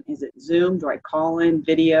instruction? Is it Zoom? Do I call in,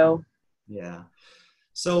 video? Yeah.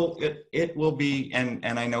 So it will be, and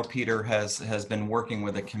I know Peter has been working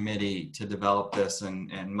with a committee to develop this,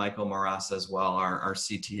 and Michael Maras as well, our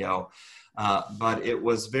CTO. But it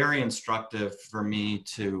was very instructive for me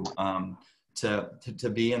to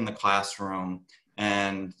be in the classroom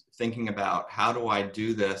and thinking about how do I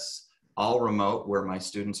do this all remote, where my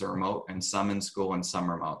students are remote, and some in school and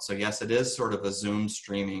some remote. So yes, it is sort of a Zoom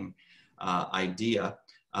streaming idea.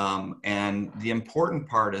 And the important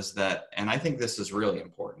part is that, and I think this is really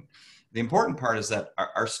important, the important part is that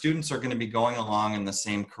our students are going to be going along in the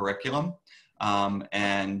same curriculum.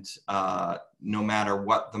 And no matter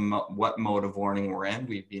what mode of learning we're in,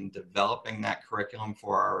 we've been developing that curriculum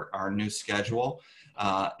for our new schedule.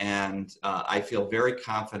 And I feel very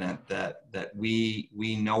confident that we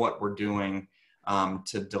know what we're doing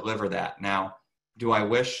to deliver that. Now, do I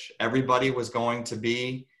wish everybody was going to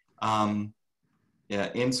be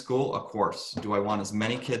in school? Of course. Do I want as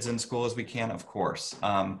many kids in school as we can? Of course.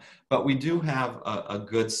 But we do have a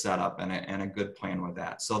good setup and a good plan with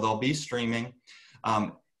that. So they'll be streaming.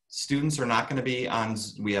 Students are not going to be on,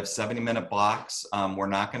 we have 70-minute blocks. We're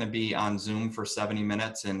not going to be on Zoom for 70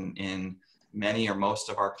 minutes in many or most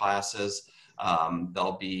of our classes.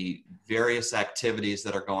 There'll be various activities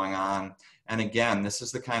that are going on. And again, this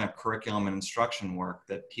is the kind of curriculum and instruction work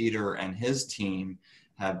that Peter and his team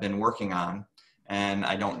have been working on. And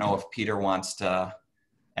I don't know if Peter wants to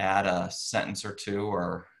add a sentence or two,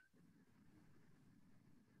 or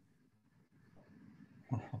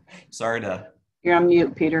sorry to. You're on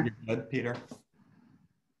mute, Peter. You're good, Peter.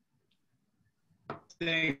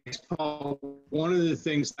 Thanks, Paul. One of the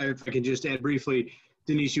things, if I could just add briefly,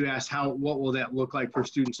 Denise, you asked what will that look like for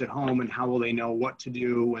students at home and how will they know what to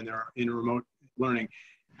do when they're in remote learning?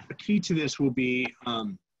 A key to this will be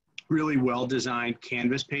really well-designed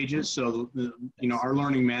Canvas pages. So, our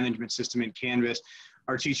learning management system in Canvas,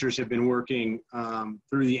 our teachers have been working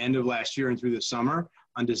through the end of last year and through the summer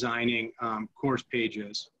on designing course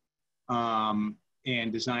pages and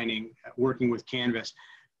working with Canvas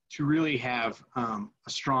to really have a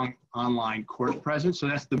strong online course presence. So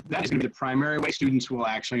that is going to be the primary way students will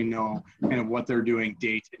actually know kind of what they're doing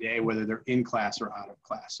day to day, whether they're in class or out of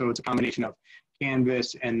class. So it's a combination of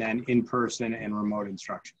Canvas and then in-person and remote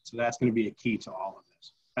instruction. So that's going to be a key to all of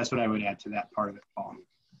this. That's what I would add to that part of it, Paul.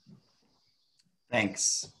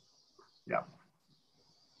 Thanks. Yeah.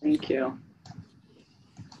 Thank you.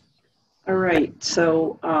 All right.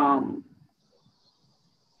 So,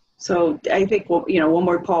 so I think, one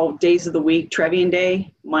more, Paul, days of the week: Trevian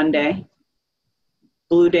Day, Monday,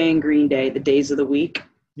 Blue Day and Green Day, the days of the week.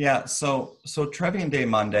 Yeah. So Trevian Day,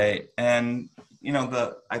 Monday, and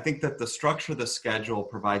I think that the structure of the schedule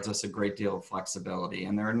provides us a great deal of flexibility,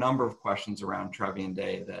 and there are a number of questions around Trevian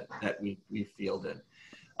Day that we fielded.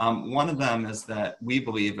 One of them is that we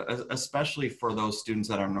believe, especially for those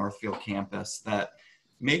students at our Northfield campus, that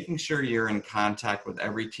making sure you're in contact with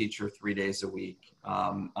every teacher 3 days a week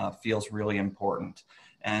feels really important.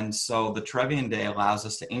 And so the Trevian Day allows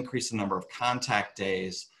us to increase the number of contact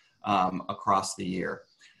days across the year.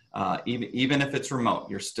 Even if it's remote,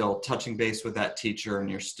 you're still touching base with that teacher and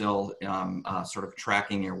you're still sort of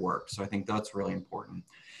tracking your work. So I think that's really important.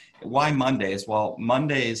 why Mondays? Well,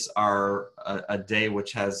 Mondays are a day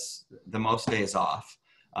which has the most days off.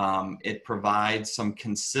 It provides some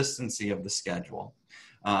consistency of the schedule.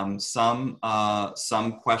 Some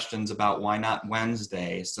questions about why not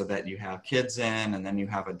Wednesday, so that you have kids in and then you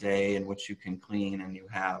have a day in which you can clean and you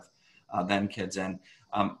have then kids in.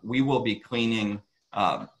 We will be cleaning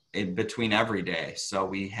in between every day. So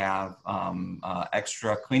we have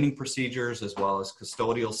extra cleaning procedures as well as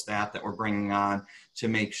custodial staff that we're bringing on to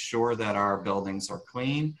make sure that our buildings are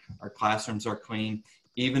clean, our classrooms are clean,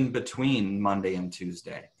 even between Monday and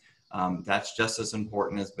Tuesday. That's just as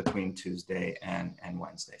important as between Tuesday and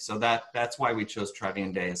Wednesday. So that's why we chose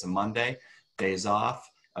Trevian Day as a Monday, days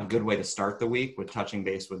off, a good way to start the week with touching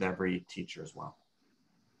base with every teacher as well.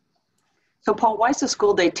 So Paul, why is the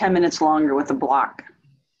school day 10 minutes longer with a block?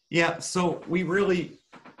 Yeah, so we really,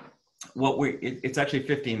 it's actually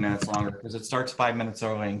 15 minutes longer because it starts 5 minutes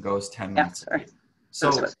early and goes 10 minutes. Yeah,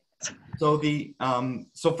 sorry.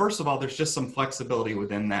 So first of all, there's just some flexibility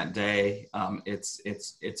within that day.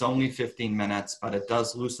 It's only 15 minutes, but it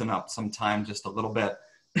does loosen up some time just a little bit.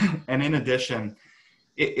 And in addition,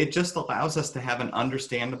 it just allows us to have an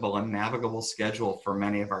understandable and navigable schedule for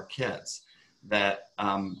many of our kids. That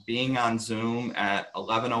being on Zoom at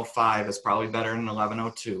 11:05 is probably better than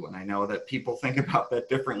 11:02. And I know that people think about that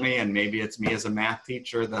differently, and maybe it's me as a math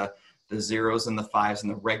teacher, the zeros and the fives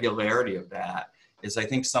and the regularity of that is, I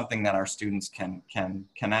think, something that our students can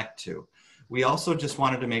connect to. We also just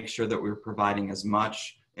wanted to make sure that we were providing as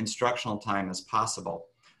much instructional time as possible.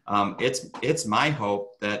 It's my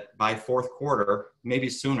hope that by fourth quarter, maybe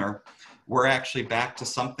sooner, we're actually back to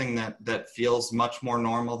something that feels much more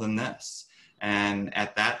normal than this. And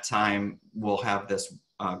at that time, we'll have this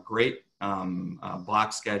great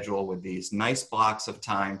block schedule with these nice blocks of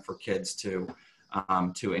time for kids to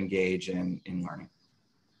engage in learning.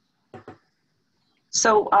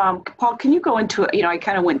 So Paul, can you go into, I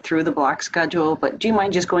kind of went through the block schedule, but do you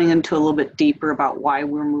mind just going into a little bit deeper about why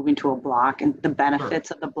we're moving to a block and the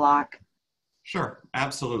benefits of the block? Sure,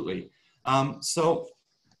 absolutely. So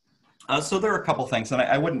there are a couple things, and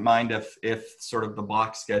I wouldn't mind if sort of the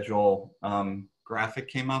block schedule graphic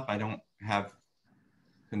came up. I don't have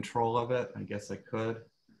control of it. I guess I could.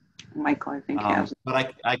 Michael, I think has.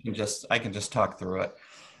 But I can just talk through it.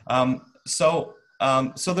 So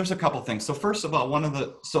there's a couple things. So first of all,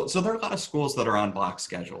 so there are a lot of schools that are on block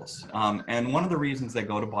schedules, and one of the reasons they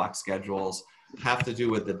go to block schedules have to do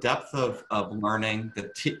with the depth of learning,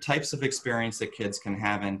 the types of experience that kids can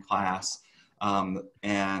have in class.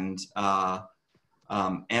 And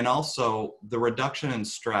also the reduction in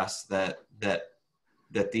stress that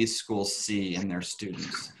these schools see in their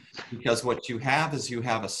students, because what you have is you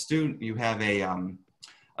have a student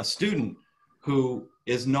who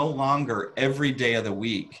is no longer every day of the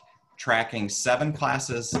week tracking 7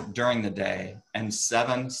 classes during the day and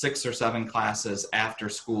 6 or 7 classes after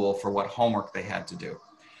school for what homework they had to do.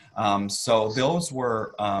 So those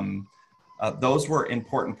were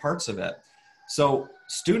important parts of it. So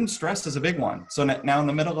student stress is a big one. So now in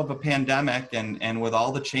the middle of a pandemic and with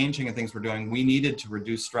all the changing and things we're doing, we needed to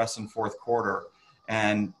reduce stress in fourth quarter.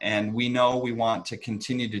 And we know we want to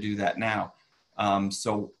continue to do that now.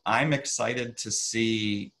 So I'm excited to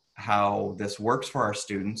see how this works for our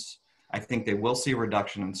students. I think they will see a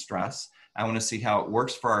reduction in stress. I want to see how it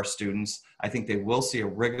works for our students. I think they will see a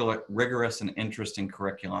rigorous and interesting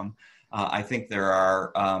curriculum. I think there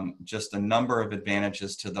are just a number of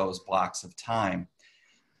advantages to those blocks of time.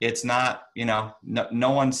 It's not,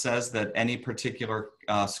 no one says that any particular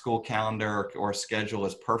school calendar or schedule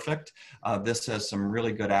is perfect. This has some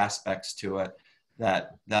really good aspects to it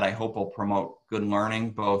that I hope will promote good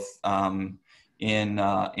learning, both in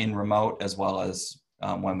remote as well as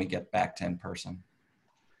when we get back to in person.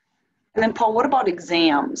 And then Paul, what about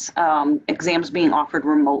exams? Exams being offered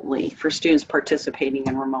remotely for students participating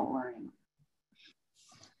in remote learning?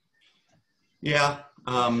 Yeah,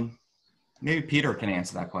 maybe Peter can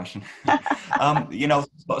answer that question. So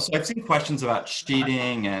I've seen questions about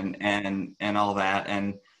cheating and all that,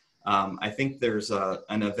 and I think there's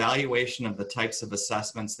an evaluation of the types of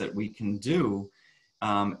assessments that we can do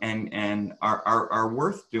and are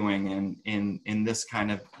worth doing in this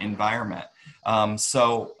kind of environment.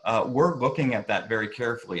 So we're looking at that very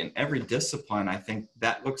carefully. In every discipline, I think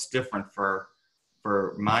that looks different for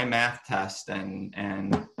my math test and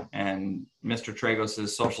Mr.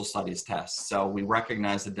 Tragos's social studies test. So we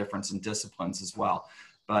recognize the difference in disciplines as well.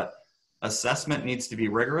 But assessment needs to be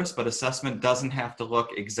rigorous, but assessment doesn't have to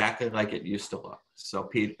look exactly like it used to look. So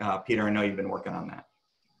Peter, I know you've been working on that.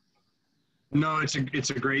 No, it's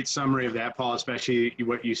a great summary of that, Paul, especially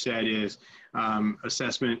what you said is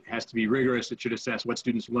assessment has to be rigorous. It should assess what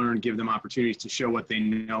students learn, give them opportunities to show what they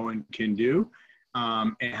know and can do.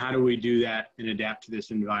 And how do we do that and adapt to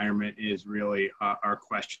this environment is really our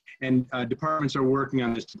question. And departments are working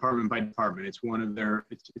on this department by department. It's one of their,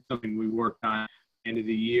 it's something we worked on end of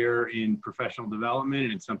the year in professional development,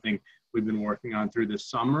 and it's something we've been working on through the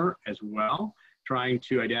summer as well, trying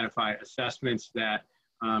to identify assessments that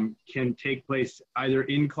can take place either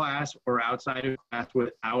in class or outside of class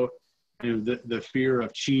without the fear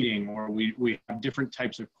of cheating, or we have different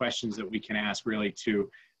types of questions that we can ask really to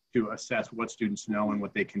assess what students know and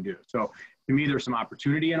what they can do. So to me, there's some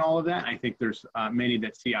opportunity in all of that. I think there's many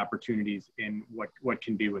that see opportunities in what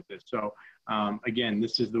can be with this. So again,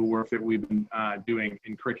 this is the work that we've been doing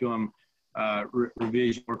in curriculum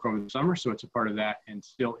revision work over the summer. So it's a part of that and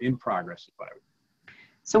still in progress.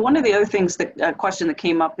 So one of the other things that question that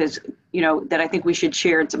came up is, that I think we should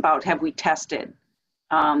share, it's about, have we tested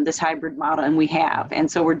this hybrid model? And we have.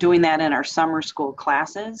 And so we're doing that in our summer school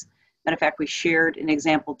classes. Matter of fact, we shared an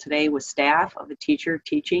example today with staff of a teacher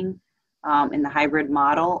teaching in the hybrid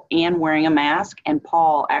model and wearing a mask. And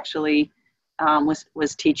Paul actually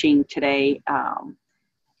was teaching today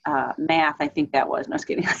math, I think that was, no, I was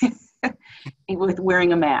kidding, with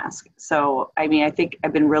wearing a mask. So, I mean, I think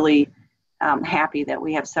I've been really happy that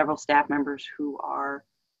we have several staff members who are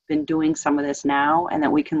been doing some of this now and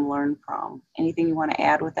that we can learn from. Anything you want to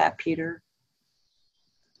add with that, Peter?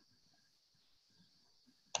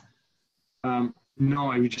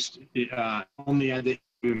 No, I would just only add that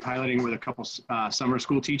we've been piloting with a couple summer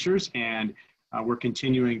school teachers, and we're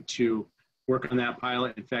continuing to work on that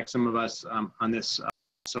pilot. In fact, some of us on this,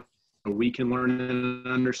 so we can learn and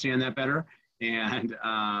understand that better. And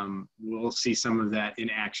we'll see some of that in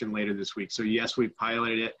action later this week. So yes, we've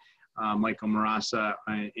piloted it. Michael Marassa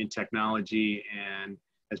in technology and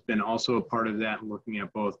has been also a part of that, looking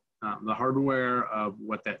at both the hardware of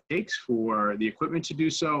what that takes for the equipment to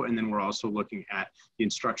do so. And then we're also looking at the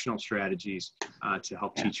instructional strategies to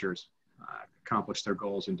help teachers accomplish their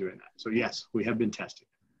goals in doing that. So yes, we have been testing.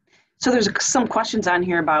 So there's some questions on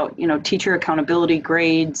here about, teacher accountability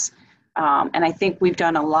grades. And I think we've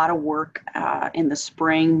done a lot of work in the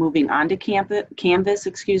spring moving on to Canvas,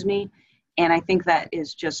 excuse me. And I think that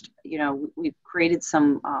is just, we've created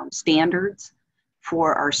some standards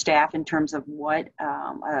for our staff in terms of what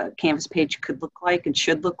a Canvas page could look like and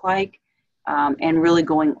should look like, and really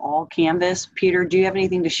going all Canvas. Peter, do you have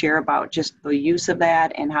anything to share about just the use of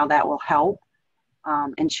that and how that will help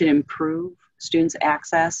and should improve students'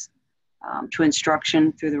 access to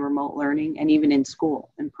instruction through the remote learning and even in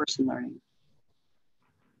school, in-person learning?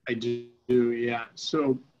 I do, yeah.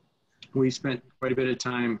 So we spent quite a bit of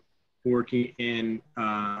time working in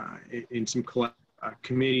some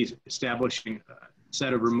committees establishing a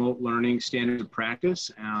set of remote learning standards of practice,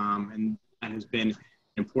 and that has been an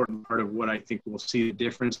important part of what I think we'll see the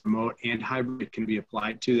difference. Remote and hybrid can be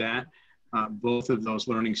applied to that. Both of those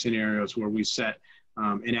learning scenarios where we set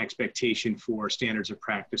an expectation for standards of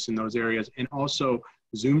practice in those areas. And also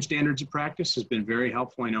Zoom standards of practice has been very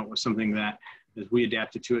helpful. I know it was something that as we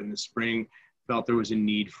adapted to it in the spring, felt there was a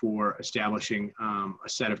need for establishing a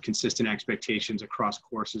set of consistent expectations across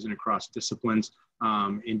courses and across disciplines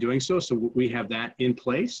in doing so. So we have that in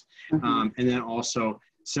place. And then also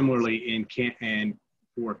similarly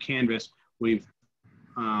for Canvas, we've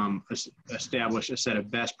establish a set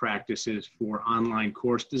of best practices for online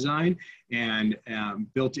course design, and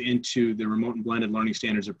built into the remote and blended learning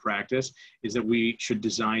standards of practice is that we should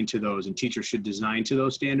design to those, and teachers should design to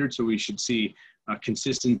those standards. So we should see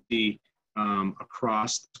consistency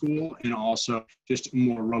across the school, and also just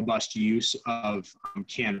more robust use of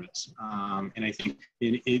Canvas. And I think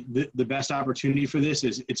the best opportunity for this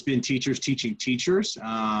is it's been teachers teaching teachers.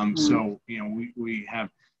 So, we have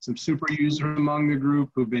some super users among the group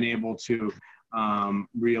who've been able to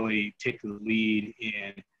really take the lead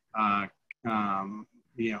in,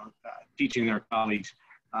 teaching their colleagues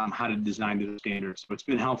how to design to the standards. So it's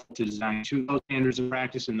been helpful to design to those standards of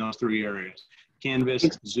practice in those three areas: Canvas,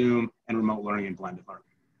 Zoom, and remote learning and blended learning.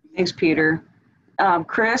 Thanks, Peter.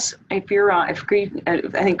 Chris, if you're on,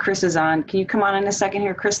 I think Chris is on. Can you come on in a second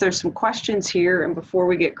here? Chris, there's some questions here. And before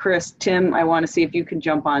we get Chris, Tim, I want to see if you can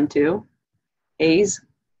jump on too. A's.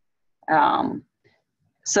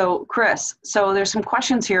 So Chris, so there's some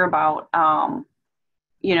questions here about,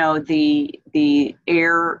 the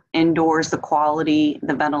air indoors, the quality,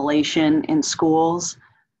 the ventilation in schools.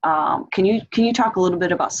 Can you talk a little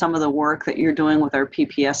bit about some of the work that you're doing with our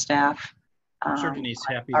PPS staff? Sure, Denise,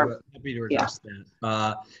 happy to address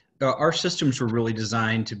that. our systems were really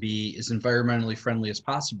designed to be as environmentally friendly as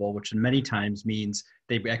possible, which in many times means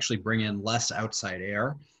they actually bring in less outside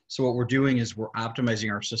air. So what we're doing is we're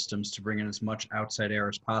optimizing our systems to bring in as much outside air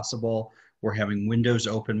as possible. We're having windows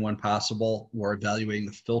open when possible. We're evaluating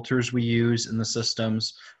the filters we use in the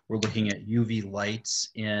systems. We're looking at UV lights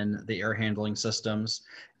in the air handling systems,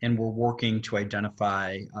 and we're working to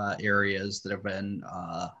identify areas that have been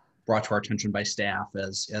brought to our attention by staff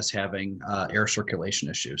as having air circulation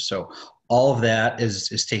issues. So all of that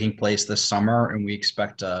is taking place this summer, and we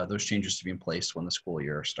expect those changes to be in place when the school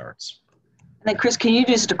year starts. And then Chris, can you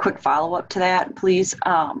just a quick follow-up to that, please?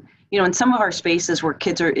 You know, in some of our spaces where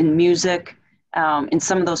kids are in music, in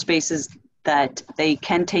some of those spaces that they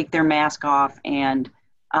can take their mask off, and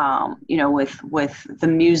you know, with the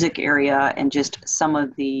music area and just some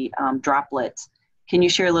of the droplets, can you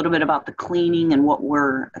share a little bit about the cleaning and what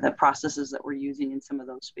the processes that we're using in some of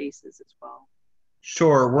those spaces as well?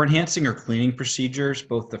 Sure. We're enhancing our cleaning procedures,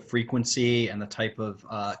 both the frequency and the type of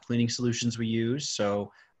cleaning solutions we use. So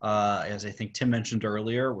as I think Tim mentioned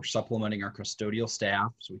earlier, we're supplementing our custodial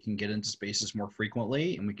staff so we can get into spaces more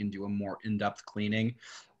frequently and we can do a more in-depth cleaning.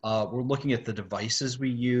 We're looking at the devices we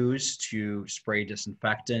use to spray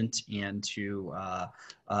disinfectant and to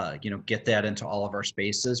get that into all of our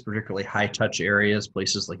spaces, particularly high touch areas,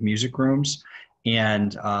 places like music rooms.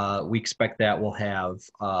 And we expect that will have,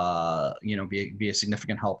 be a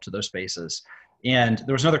significant help to those spaces. And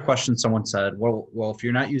there was another question someone said, well, if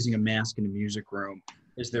you're not using a mask in a music room,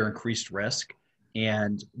 is there increased risk?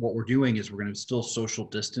 And what we're doing is we're going to still social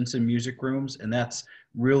distance in music rooms. And that's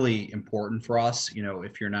really important for us, you know,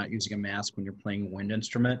 if you're not using a mask when you're playing a wind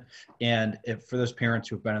instrument. And if for those parents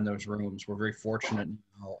who've been in those rooms, we're very fortunate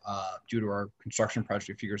now, due to our construction project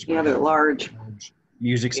a few years ago. Yeah, they're large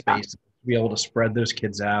Music space, to be able to spread those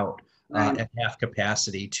kids out Right. at half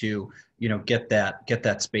capacity to, you know, get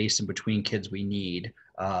that space in between kids we need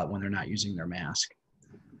when they're not using their mask.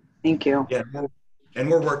 Thank you. Yeah, and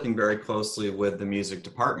we're working very closely with the music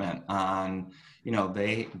department on, you know,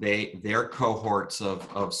 their cohorts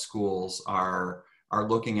of schools are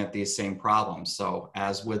looking at these same problems. So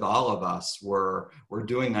as with all of us, we're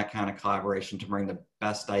doing that kind of collaboration to bring the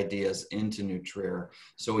best ideas into New Trier.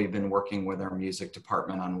 So we've been working with our music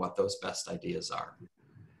department on what those best ideas are.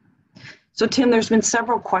 So Tim, there's been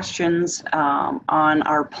several questions on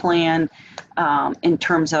our plan in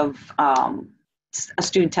terms of a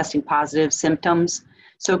student testing positive symptoms.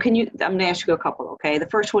 So I'm going to ask you a couple, okay? The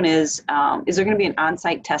first one is there going to be an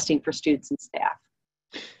on-site testing for students and staff?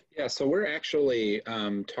 Yeah, so we're actually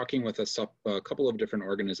talking with a couple of different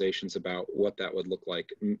organizations about what that would look like.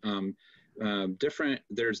 There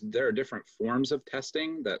are different forms of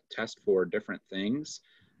testing that test for different things.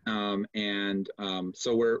 So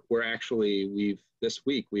this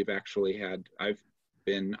week I've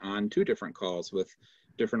been on 2 different calls with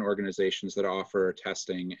different organizations that offer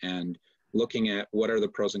testing and looking at what are the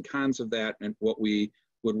pros and cons of that. And what we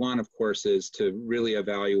would want, of course, is to really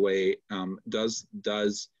evaluate, does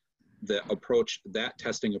that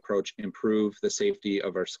testing approach improve the safety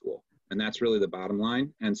of our school? And that's really the bottom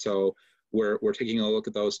line. And so we're taking a look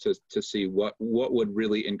at those to see what would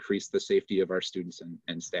really increase the safety of our students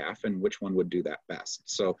and staff, and which one would do that best.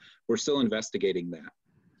 So we're still investigating that.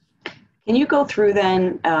 Can you go through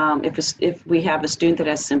then if we have a student that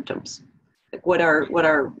has symptoms, like what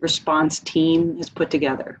our response team has put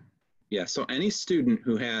together? Yeah, so any student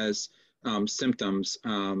who has symptoms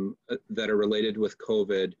that are related with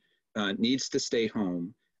COVID needs to stay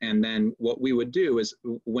home. And then what we would do is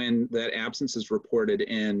when that absence is reported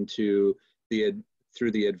in through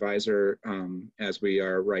the advisor, as we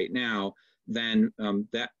are right now, then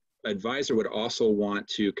that advisor would also want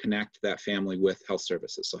to connect that family with health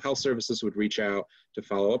services. So health services would reach out to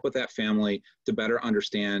follow up with that family to better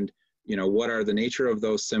understand, you know, what are the nature of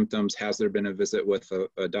those symptoms? Has there been a visit with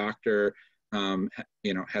a doctor?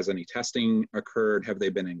 You know, has any testing occurred? Have they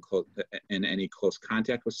been in any close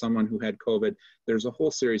contact with someone who had COVID? There's a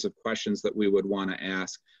whole series of questions that we would want to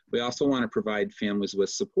ask. We also want to provide families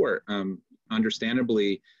with support.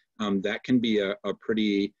 Understandably, that can be a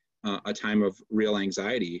pretty a time of real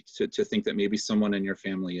anxiety to think that maybe someone in your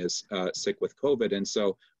family is sick with COVID. And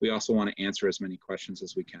so we also want to answer as many questions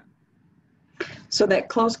as we can. So that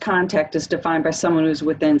close contact is defined by someone who's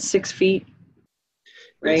within 6 feet,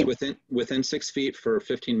 right? It's within 6 feet for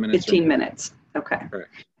 15 minutes. 15 minutes, okay.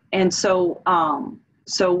 Correct. And so,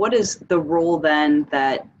 so what is the role then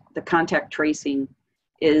that the contact tracing,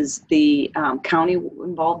 is the county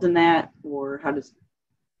involved in that, or how does?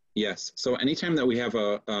 Yes, so anytime that we have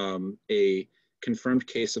a confirmed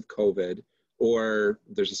case of COVID, or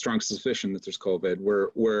there's a strong suspicion that there's COVID,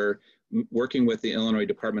 we're working with the Illinois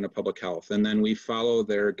Department of Public Health, and then we follow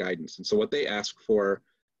their guidance. And so what they ask for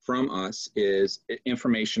from us is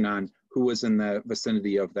information on who was in the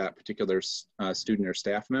vicinity of that particular student or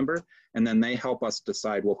staff member. And then they help us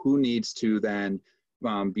decide, well, who needs to then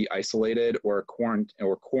be isolated or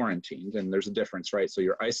quarantined. And there's a difference, right? So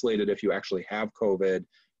you're isolated if you actually have COVID,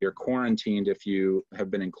 you're quarantined if you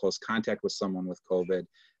have been in close contact with someone with COVID.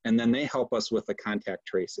 And then they help us with the contact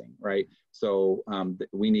tracing, right? So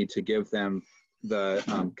we need to give them the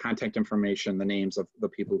contact information, the names of the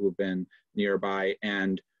people who've been nearby,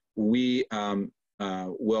 and we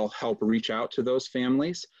will help reach out to those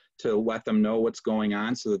families to let them know what's going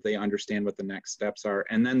on so that they understand what the next steps are.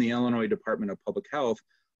 And then the Illinois Department of Public Health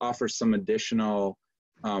offers some additional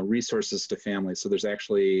resources to families. So there's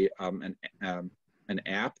actually an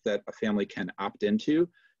app that a family can opt into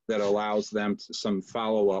that allows them some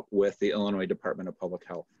follow-up with the Illinois Department of Public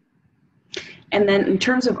Health. And then in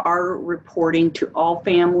terms of our reporting to all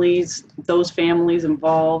families, those families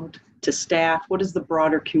involved, to staff, what is the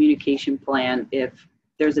broader communication plan if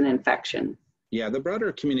there's an infection? Yeah, the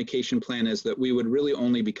broader communication plan is that we would really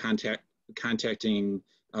only be contacting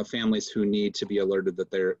families who need to be alerted that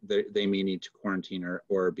they may need to quarantine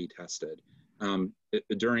or be tested.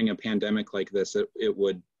 During a pandemic like this, it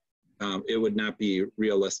would not be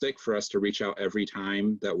realistic for us to reach out every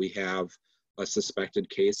time that we have a suspected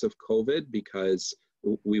case of COVID, because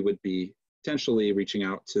we would be potentially reaching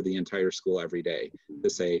out to the entire school every day to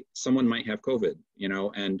say someone might have COVID, you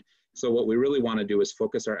know. And so what we really want to do is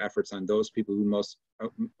focus our efforts on those people who most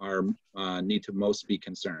need to most be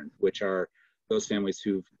concerned, which are those families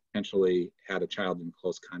who've potentially had a child in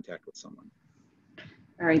close contact with someone.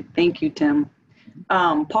 All right, thank you, Tim.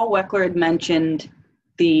 Paul Weckler had mentioned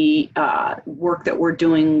the work that we're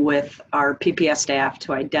doing with our PPS staff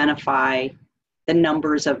to identify the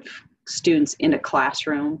numbers of students in a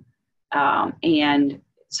classroom. And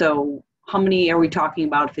so how many are we talking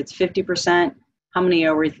about if it's 50%? How many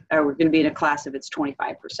are we going to be in a class if it's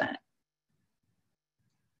 25%?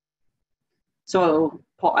 So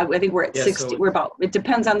Paul, I think we're at 60, so we're about, it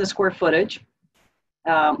depends on the square footage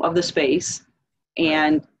of the space.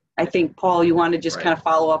 And I think, Paul, you want to just kind of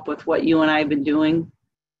follow up with what you and I have been doing,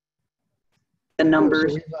 the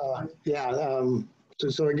numbers.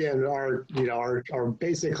 So again, our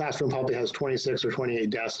basic classroom probably has 26 or 28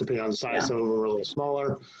 desks, depending on the size. Yeah. Some of them are a little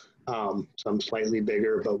smaller, some slightly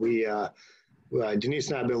bigger, but Denise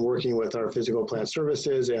and I have been working with our physical plant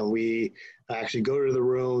services, and we actually go to the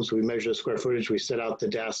rooms, we measure the square footage, we set out the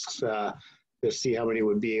desks to see how many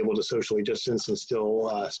would be able to socially distance and still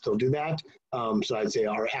do that. So I'd say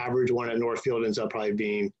our average one at Northfield ends up probably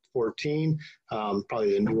being 14.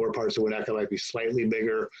 Probably the newer parts of Winnetka might be slightly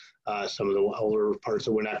bigger. Some of the older parts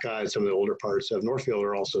of Winnetka and some of the older parts of Northfield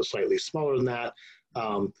are also slightly smaller than that.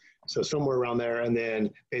 So somewhere around there, and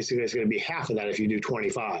then basically it's going to be half of that if you do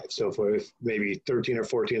 25. So if maybe 13 or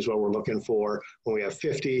 14 is what we're looking for. When we have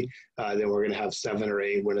 50, then we're going to have 7 or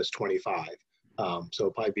 8 when it's 25. So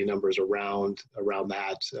it'll probably be numbers around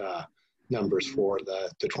that, numbers for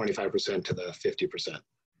the 25% to the 50%.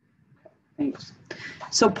 Thanks.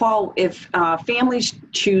 So Paul, if families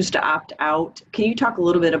choose to opt out, can you talk a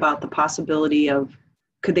little bit about the possibility of,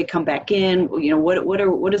 could they come back in? You know,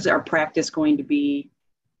 what is our practice going to be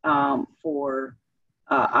for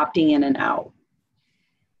opting in and out?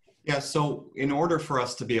 Yeah, so in order for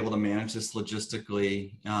us to be able to manage this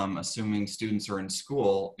logistically, assuming students are in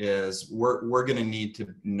school, is we're going to need to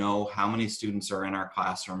know how many students are in our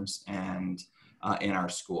classrooms and in our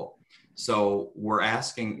school. So we're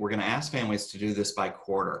going to ask families to do this by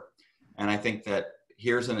quarter. And I think that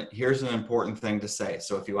here's an important thing to say.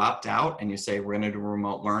 So if you opt out and you say we're going to do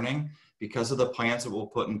remote learning, because of the plans that we'll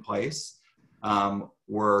put in place,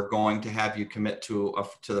 we're going to have you commit to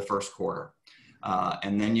the first quarter.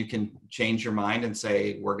 And then you can change your mind and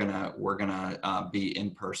say, we're gonna be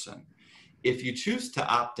in person. If you choose to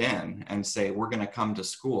opt in and say, we're gonna come to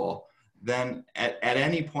school, then at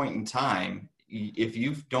any point in time, if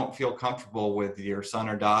you don't feel comfortable with your son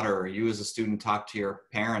or daughter, or you as a student talk to your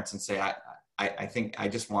parents and say, I think I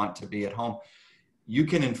just want to be at home, you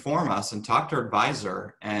can inform us and talk to our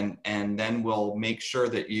advisor, and then we'll make sure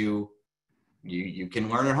that you can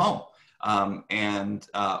learn at home.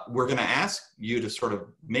 We're going to ask you to sort of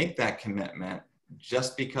make that commitment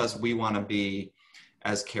just because we want to be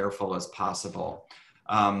as careful as possible.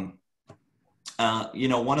 You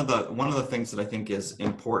know, one of the things that I think is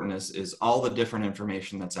important is all the different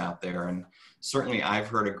information that's out there. And certainly I've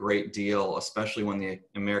heard a great deal, especially when the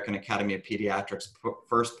American Academy of Pediatrics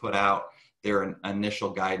first put out their initial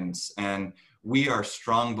guidance. And we are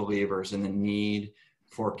strong believers in the need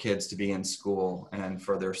for kids to be in school and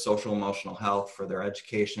for their social emotional health, for their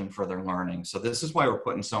education, for their learning. So this is why we're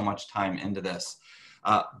putting so much time into this.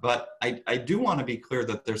 But I do want to be clear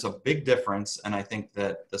that there's a big difference, and I think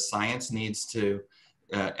that the science needs to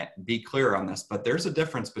be clear on this, but there's a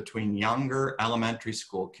difference between younger elementary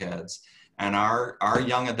school kids and our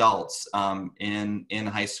young adults in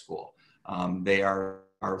high school. They are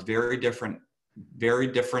very different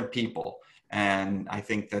people. And I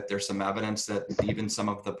think that there's some evidence that even some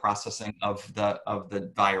of the processing of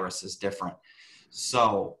the virus is different.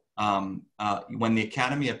 So when the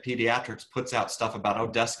Academy of Pediatrics puts out stuff about, oh,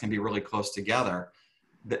 desks can be really close together,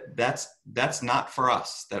 that's not for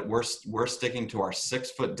us. That we're sticking to our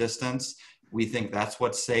 6-foot distance. We think that's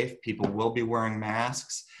what's safe. People will be wearing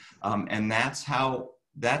masks, and that's how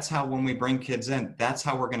when we bring kids in, that's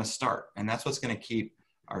how we're going to start, and that's what's going to keep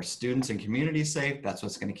our students and community safe. That's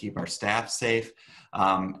what's going to keep our staff safe.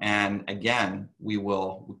 And again, we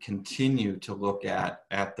will continue to look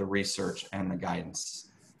at the research and the guidance.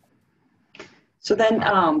 So then,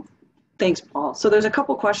 thanks, Paul. So there's a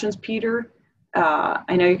couple questions, Peter.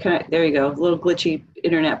 I know you there you go, a little glitchy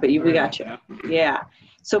internet, but we got you. Yeah.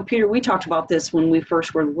 So Peter, we talked about this when we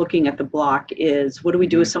first were looking at the block, is what do we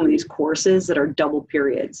do with some of these courses that are double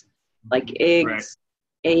periods, like IGS,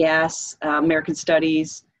 AS, American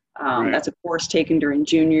Studies. That's a course taken during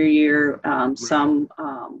junior year, some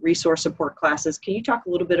resource support classes. Can you talk a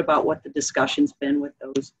little bit about what the discussion's been with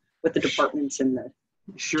the departments and the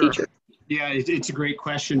teachers? Yeah, it's a great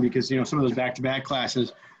question, because, some of those back-to-back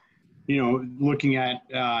classes, looking at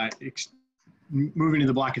moving to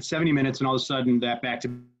the block at 70 minutes, and all of a sudden that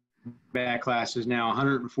back-to-back class is now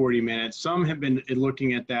 140 minutes. Some have been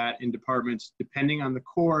looking at that in departments, depending on the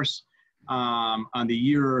course, on the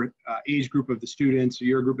year, age group of the students,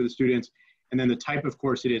 year group of the students, and then the type of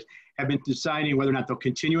course it is, have been deciding whether or not they'll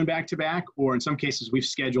continue in back-to-back, or in some cases we've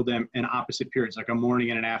scheduled them in opposite periods, like a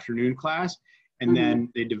morning and an afternoon class, and then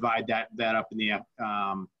they divide that up in the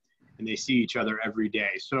and they see each other every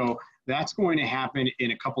day. So that's going to happen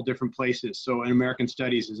in a couple different places. So in American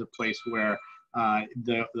Studies is a place where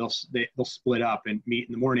they'll split up and meet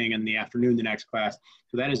in the morning and in the afternoon the next class.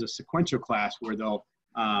 So that is a sequential class where they'll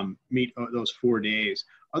meet those 4 days.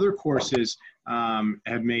 Other courses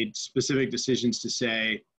have made specific decisions to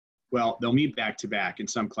say, well, they'll meet back to back in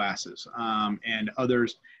some classes, and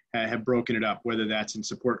others have broken it up, whether that's in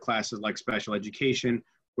support classes like special education,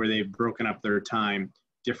 where they've broken up their time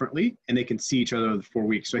differently and they can see each other over 4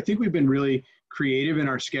 weeks. So I think we've been really creative in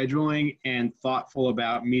our scheduling and thoughtful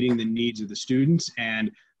about meeting the needs of the students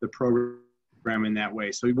and the program in that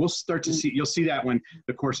way. So we'll start to see, you'll see that when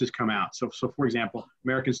the courses come out. So for example,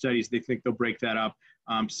 American Studies, they think they'll break that up,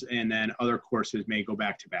 and then other courses may go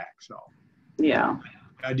back to back. So yeah,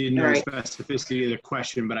 I didn't know the specificity of the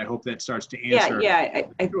question, but I hope that starts to answer.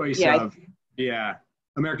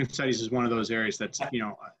 American Studies is one of those areas that's,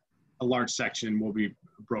 a large section will be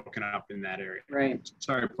broken up in that area. Right.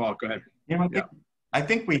 Sorry, Paul, go ahead. I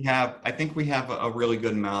think we have a really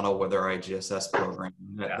good model with our IGSS program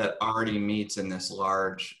that already meets in this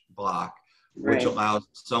large block, which allows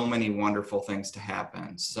so many wonderful things to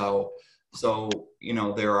happen. So we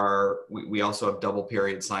also have double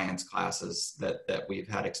period science classes that we've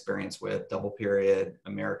had experience with, double period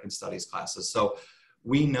American Studies classes. So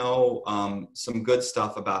we know some good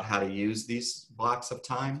stuff about how to use these blocks of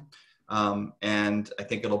time. And I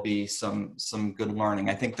think it'll be some good learning.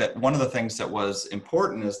 I think that one of the things that was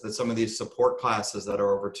important is that some of these support classes that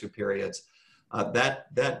are over 2 periods,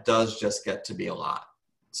 that does just get to be a lot.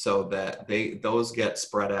 So that those get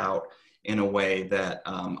spread out in a way that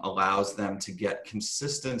allows them to get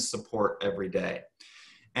consistent support every day.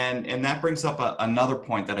 And that brings up another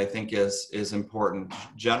point that I think is important.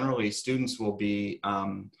 Generally, students will be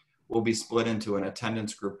split into an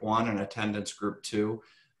attendance group 1 and attendance group 2.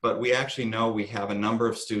 But we actually know we have a number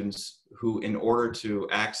of students who, in order to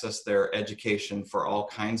access their education for all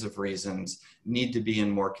kinds of reasons, need to be in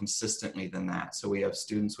more consistently than that. So we have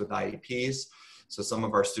students with IEPs. So some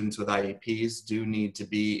of our students with IEPs do need to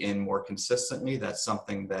be in more consistently. That's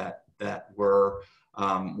something that we're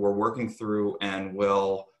working through and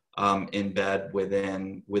will embed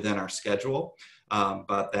within our schedule.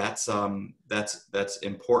 But that's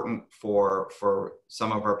important for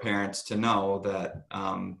some of our parents to know that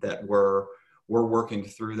we're working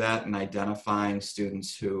through that and identifying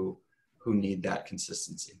students who need that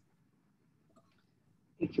consistency.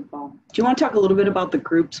 Thank you, Paul. Do you want to talk a little bit about the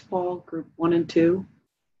groups, Paul? Group 1 and 2?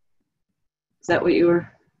 Is that what you were?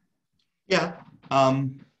 Yeah.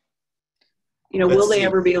 Will they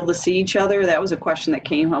ever be able to see each other? That was a question that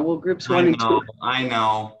came up. Will groups 1 and 2? I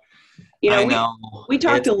know. You know, I know. we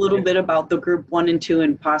talked a little bit about the group 1 and 2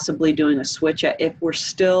 and possibly doing a switch. If we're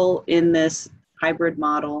still in this hybrid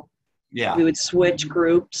model, Yeah. we would switch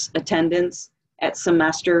groups attendance at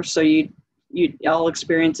semester. So you'd all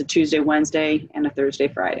experience a Tuesday, Wednesday, and a Thursday,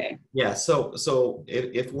 Friday. Yeah. So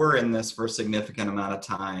if we're in this for a significant amount of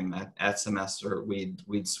time at semester,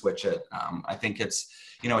 we'd switch it. I think it's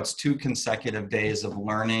 2 consecutive days of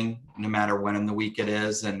learning, no matter when in the week it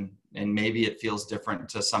is, and maybe it feels different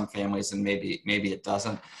to some families, and maybe it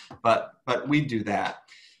doesn't. But we do that.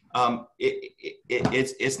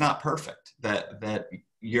 It's not perfect that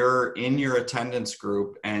you're in your attendance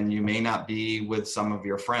group and you may not be with some of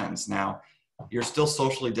your friends. Now, you're still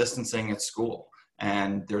socially distancing at school,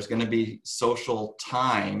 and there's going to be social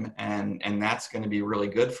time, and that's going to be really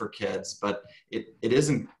good for kids, but it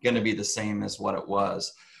isn't going to be the same as what it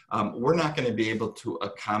was. We're not going to be able to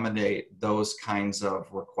accommodate those kinds of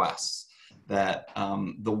requests. That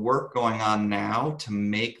the work going on now to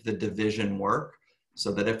make the division work,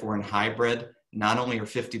 so that if we're in hybrid, not only are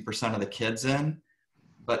 50% of the kids in,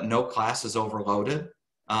 but no class is overloaded.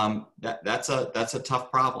 That's a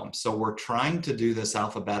tough problem. So we're trying to do this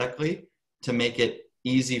alphabetically to make it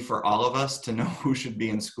easy for all of us to know who should be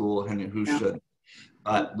in school and who shouldn't.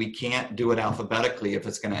 But we can't do it alphabetically if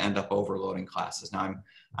it's going to end up overloading classes. Now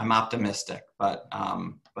I'm optimistic, but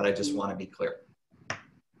I just want to be clear.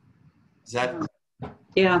 Is that?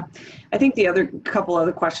 Yeah, I think the other couple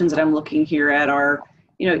other questions that I'm looking here at are,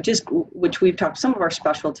 just which we've talked, some of our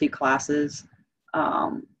specialty classes,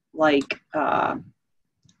 like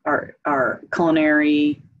our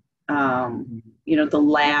culinary, the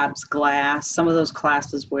labs, glass, some of those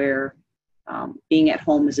classes where being at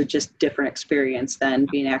home is a just different experience than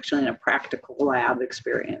being actually in a practical lab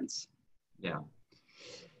experience.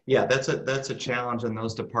 Yeah, that's a challenge, and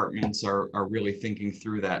those departments are really thinking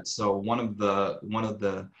through that. So one of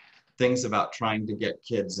the things about trying to get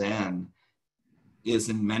kids in is,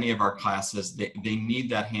 in many of our classes, they need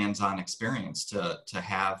that hands-on experience to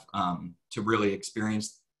have to really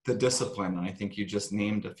experience the discipline, and I think you just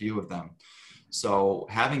named a few of them. So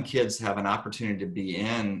having kids have an opportunity to be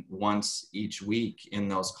in once each week in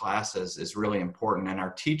those classes is really important, and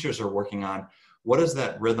our teachers are working on what does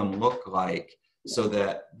that rhythm look like, so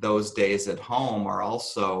that those days at home are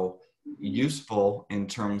also useful in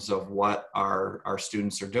terms of what our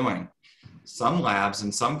students are doing. Some labs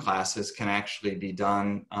and some classes can actually be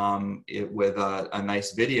done with a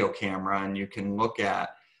nice video camera, and you can look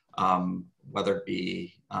at whether it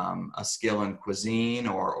be a skill in cuisine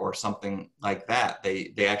or something like that.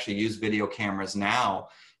 They actually use video cameras now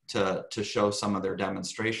to show some of their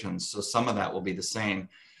demonstrations. So some of that will be the same.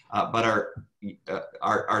 But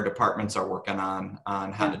our departments are working on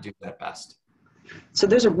how to do that best. So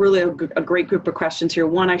there's a great group of questions here.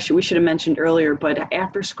 One we should have mentioned earlier, but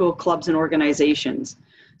after school clubs and organizations.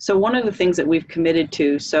 So one of the things that we've committed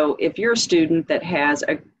to, so if you're a student that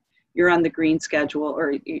you're on the green schedule,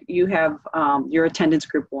 or you have your attendance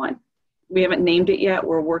group 1, we haven't named it yet,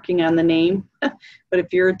 we're working on the name, but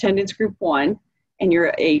if you're attendance group 1 and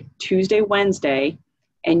you're a Tuesday, Wednesday,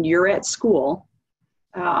 and you're at school,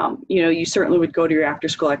 you certainly would go to your after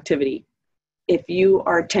school activity. If you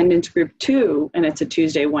are attendance group 2 and it's a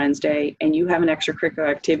Tuesday, Wednesday, and you have an extracurricular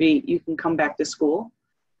activity, you can come back to school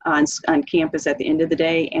on campus at the end of the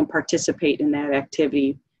day and participate in that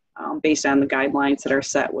activity based on the guidelines that are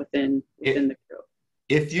set within the group.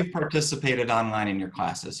 If you've participated online in your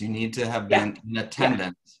classes, you need to have been in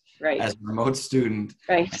attendance. Right. As a remote student.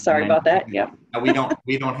 Right. Sorry about that. Yeah. We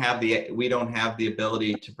don't have the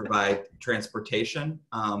ability to provide transportation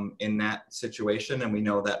in that situation, and we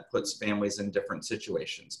know that puts families in different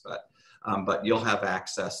situations. But you'll have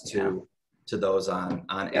access to those on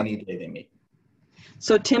any day they meet.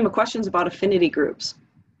 So Tim, a question's about affinity groups.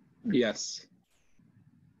 Yes.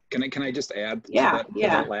 Can I just add to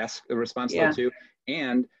that last response though too?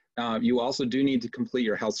 And you also do need to complete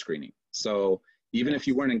your health screening. So even if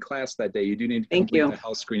you weren't in class that day, you do need to complete the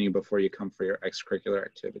health screening before you come for your extracurricular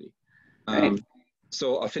activity.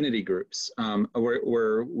 So affinity groups,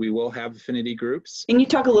 we will have affinity groups. Can you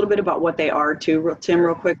talk a little bit about what they are too, Tim,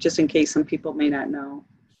 real quick, just in case some people may not know?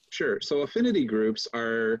 Sure. So affinity groups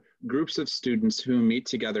are groups of students who meet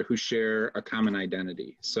together who share a common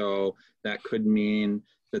identity. So that could mean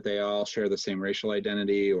that they all share the same racial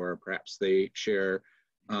identity, or perhaps they share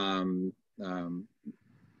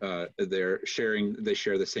they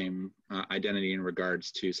share the same identity in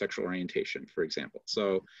regards to sexual orientation, for example.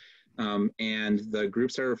 So, and the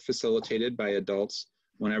groups are facilitated by adults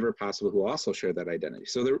whenever possible who also share that identity.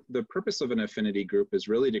 So the purpose of an affinity group is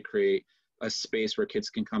really to create a space where kids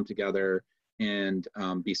can come together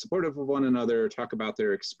be supportive of one another, talk about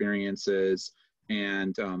their experiences,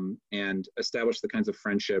 and establish the kinds of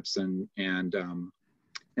friendships and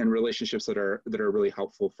relationships that are really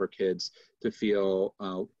helpful for kids to feel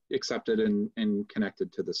accepted and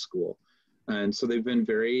connected to the school. And so they've been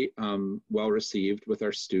very well received with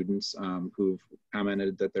our students who've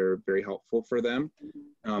commented that they're very helpful for them.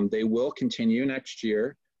 They will continue next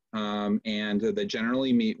year, and they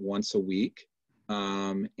generally meet once a week,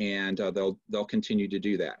 and they'll continue to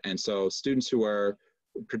do that. And so students who are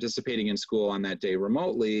participating in school on that day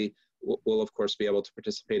remotely will of course be able to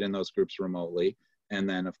participate in those groups remotely. And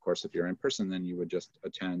then of course, if you're in person, then you would just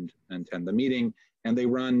attend the meeting. And they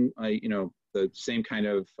run, the same kind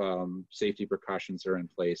of safety precautions are in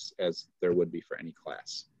place as there would be for any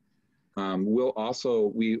class. We'll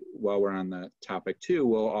also, while we're on that topic too,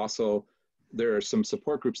 there are some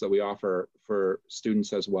support groups that we offer for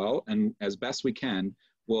students as well. And as best we can,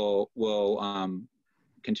 we'll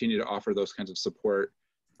continue to offer those kinds of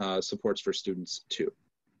supports for students too.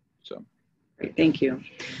 So. Great, thank you.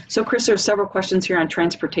 So Chris, there's several questions here on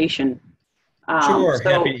transportation. Sure,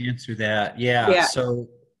 happy to answer that. Yeah. So,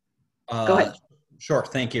 go ahead. Sure,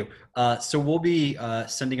 thank you. So we'll be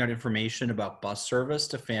sending out information about bus service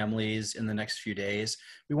to families in the next few days.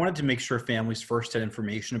 We wanted to make sure families first had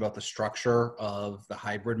information about the structure of the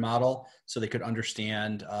hybrid model so they could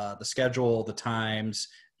understand the schedule, the times,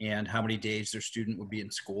 and how many days their student would be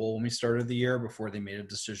in school when we started the year before they made a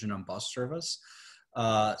decision on bus service.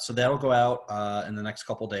 So that'll go out in the next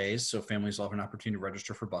couple days. So families will have an opportunity to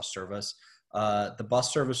register for bus service. The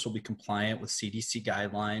bus service will be compliant with CDC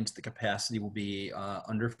guidelines. The capacity will be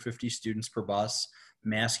under 50 students per bus.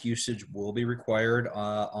 Mask usage will be required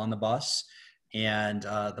on the bus. And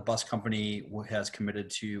the bus company has committed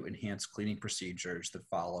to enhanced cleaning procedures that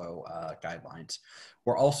follow guidelines.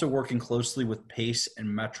 We're also working closely with PACE and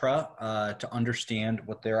Metra to understand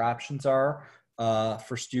what their options are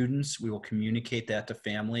for students. We will communicate that to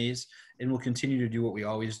families, and we'll continue to do what we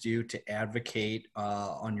always do to advocate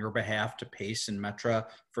on your behalf to PACE and Metra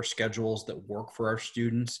for schedules that work for our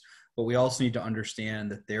students. But we also need to understand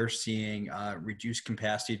that they're seeing reduced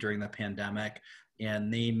capacity during the pandemic,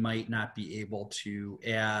 and they might not be able to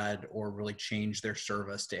add or really change their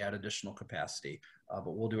service to add additional capacity.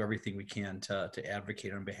 But we'll do everything we can to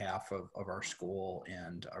advocate on behalf of our school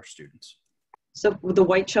and our students. So with the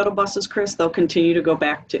white shuttle buses, Chris, they'll continue to go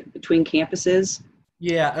back to between campuses?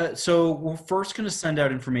 Yeah, so we're first going to send out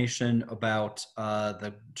information about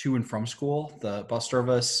the to and from school, the bus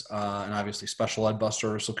service, and obviously special ed bus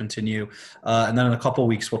service will continue. And then in a couple of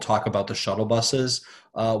weeks, we'll talk about the shuttle buses.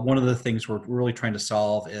 One of the things we're really trying to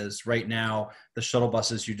solve is right now, the shuttle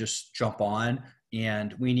buses, you just jump on,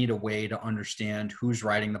 and we need a way to understand who's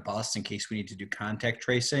riding the bus in case we need to do contact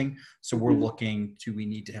tracing. So we're looking to, we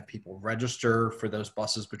need to have people register for those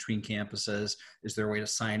buses between campuses. Is there a way to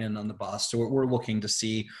sign in on the bus? So we're looking to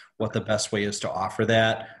see what the best way is to offer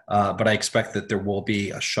that. But I expect that there will be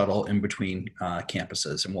a shuttle in between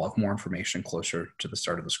campuses, and we'll have more information closer to the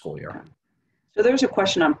start of the school year. So there's a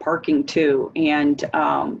question on parking too. And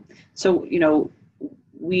so,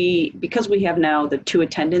 because we have now the 2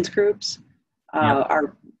 attendance groups,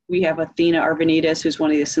 we have Athena Arvanites, who's one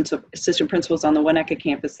of the assistant principals on the Winnetka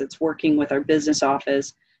campus that's working with our business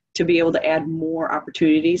office to be able to add more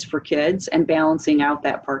opportunities for kids and balancing out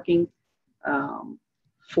that parking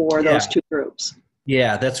for those 2 groups.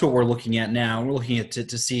 Yeah, that's what we're looking at now. We're looking at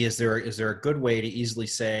to see is there a good way to easily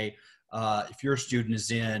say, if your student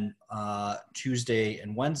is in Tuesday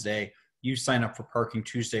and Wednesday, you sign up for parking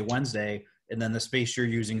Tuesday, Wednesday, and then the space you're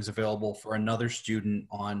using is available for another student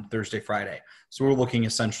on Thursday, Friday. So we're looking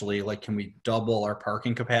essentially like, can we double our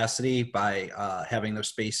parking capacity by having those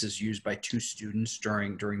spaces used by 2 students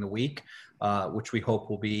during the week, which we hope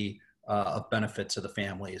will be of benefit to the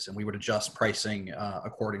families, and we would adjust pricing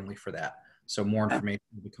accordingly for that. So more information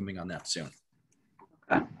will be coming on that soon.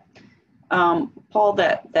 Okay. Paul,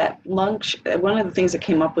 that lunch, one of the things that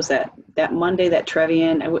came up was that Monday, that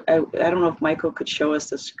Trevian, I don't know if Michael could show us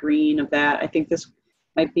the screen of that. I think this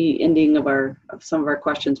might be ending of some of our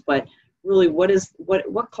questions, but really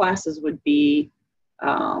what classes would be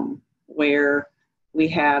where we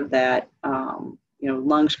have that,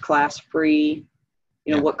 lunch class free,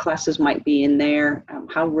 what classes might be in there?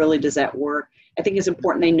 How really does that work? I think it's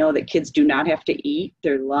important they know that kids do not have to eat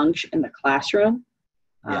their lunch in the classroom.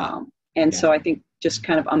 So I think just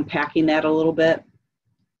kind of unpacking that a little bit.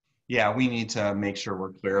 Yeah, we need to make sure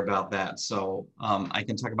we're clear about that. So I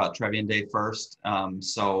can talk about Trevian Day first.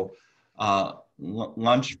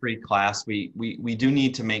 lunch-free class, we do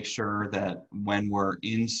need to make sure that when we're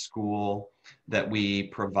in school that we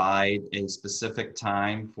provide a specific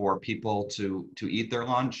time for people to eat their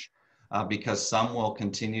lunch, because some will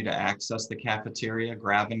continue to access the cafeteria,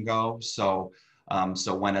 grab and go. So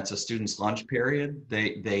when it's a student's lunch period,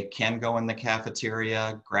 they can go in the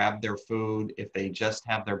cafeteria, grab their food. If they just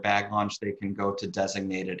have their bag lunch, they can go to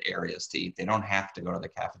designated areas to eat. They don't have to go to the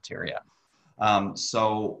cafeteria.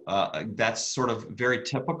 That's sort of very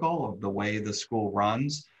typical of the way the school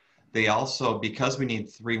runs. They also, because we need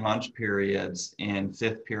 3 lunch periods in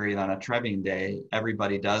 5th period on a Trevian day,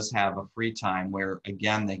 everybody does have a free time where,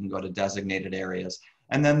 again, they can go to designated areas,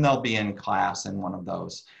 and then they'll be in class in one of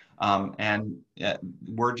those.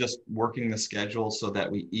 We're just working the schedule so that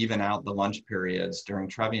we even out the lunch periods during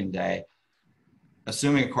Trevian day,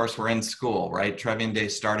 assuming, of course, we're in school, right? Trevian day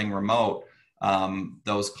starting remote,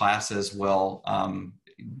 those classes will,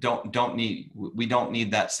 we don't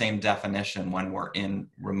need that same definition when we're in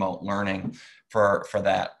remote learning for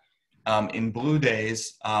that. In blue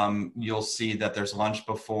days, you'll see that there's lunch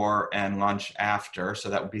before and lunch after, so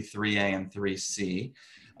that would be 3A and 3C.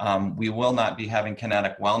 We will not be having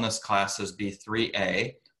kinetic wellness classes be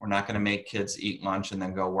 3A. We're not going to make kids eat lunch and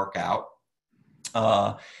then go work out.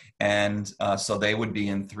 So they would be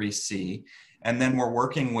in 3C. And then we're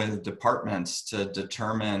working with departments to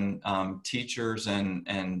determine teachers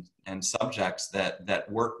and subjects that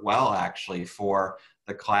work well actually for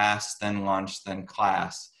the class, then lunch, then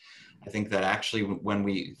class. I think that actually when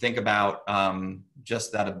we think about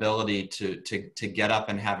just that ability to get up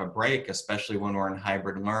and have a break, especially when we're in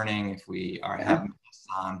hybrid learning, if we are having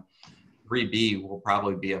on 3B will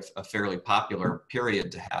probably be a fairly popular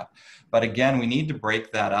period to have. But again, we need to break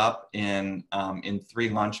that up in 3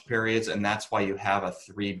 lunch periods, and that's why you have a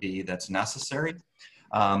 3B that's necessary.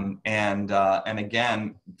 And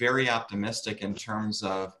again, very optimistic in terms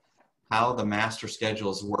of how the master schedule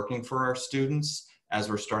is working for our students as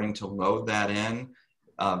we're starting to load that in.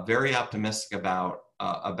 Very optimistic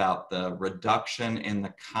about the reduction in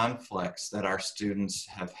the conflicts that our students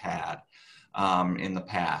have had in the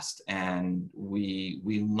past, and we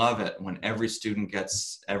love it when every student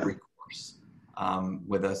gets every course.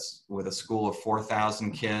 With a school of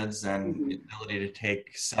 4,000 kids and the ability to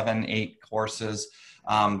take 7-8 courses,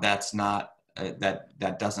 that's not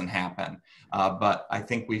that doesn't happen. But I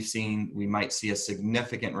think we might see a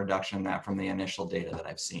significant reduction in that from the initial data that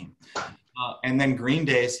I've seen. And then green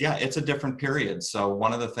days, yeah, it's a different period. So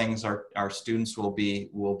one of the things our students will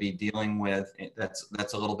be dealing with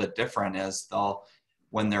that's a little bit different is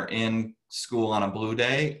when they're in school on a blue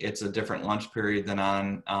day, it's a different lunch period than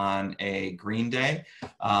on a green day,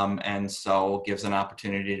 and so gives an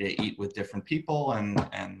opportunity to eat with different people and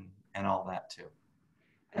all that too.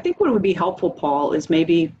 I think what would be helpful, Paul, is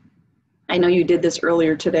maybe, I know you did this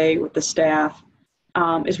earlier today with the staff,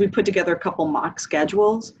 is we put together a couple mock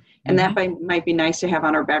schedules. And that might be nice to have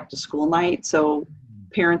on our back to school night. So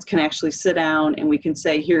parents can actually sit down and we can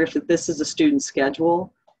say, here, if this is a student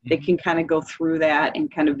schedule, they can kind of go through that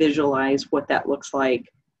and kind of visualize what that looks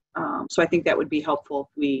like. So I think that would be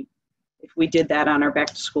helpful if we did that on our back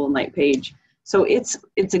to school night page. So it's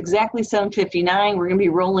exactly 7:59. We're going to be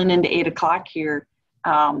rolling into 8 o'clock here.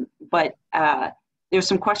 But there's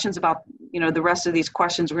some questions about, the rest of these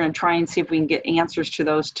questions. We're going to try and see if we can get answers to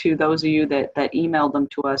those of you that emailed them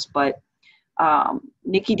to us. But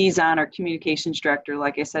Nikki Dizon, our communications director,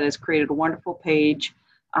 like I said, has created a wonderful page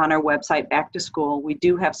on our website, Back to School. We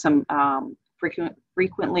do have some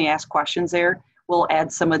frequently asked questions there. We'll add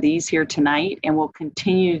some of these here tonight, and we'll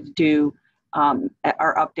continue to do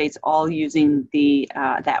our updates all using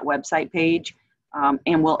that website page.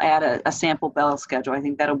 And we'll add a sample bell schedule. I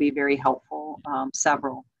think that'll be very helpful,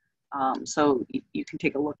 several. So you can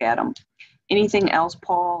take a look at them. Anything else,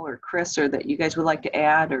 Paul or Chris, or that you guys would like to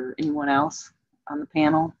add, or anyone else on the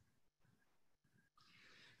panel?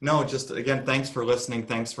 No, just again, thanks for listening.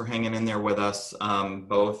 Thanks for hanging in there with us,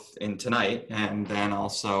 both in tonight and then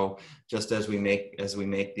also just as we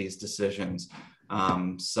make these decisions.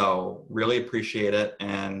 So really appreciate it,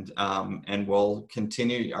 and we'll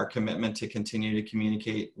continue our commitment to continue to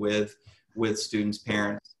communicate with students,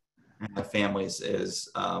 parents, and the families is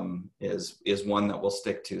one that we'll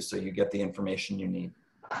stick to, so you get the information you need.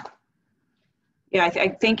 Yeah,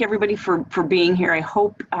 I thank everybody for being here. I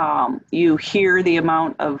hope you hear the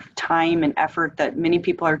amount of time and effort that many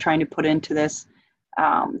people are trying to put into this.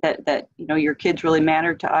 That your kids really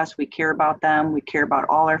matter to us. We care about them. We care about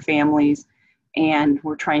all our families. And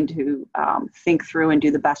we're trying to think through and do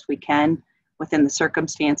the best we can within the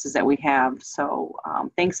circumstances that we have. So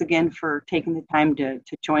thanks again for taking the time to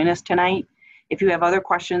join us tonight. If you have other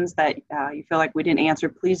questions that you feel like we didn't answer,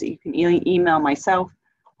 please, you can email myself,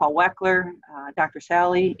 Paul Weckler, Dr.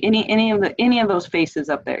 Sally, any of those faces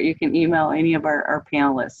up there. You can email any of our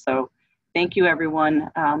panelists. So thank you, everyone,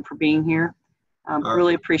 for being here.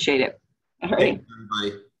 Really appreciate it. All right. Thanks,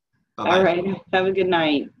 everybody. Bye-bye. All right. Have a good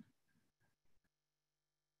night.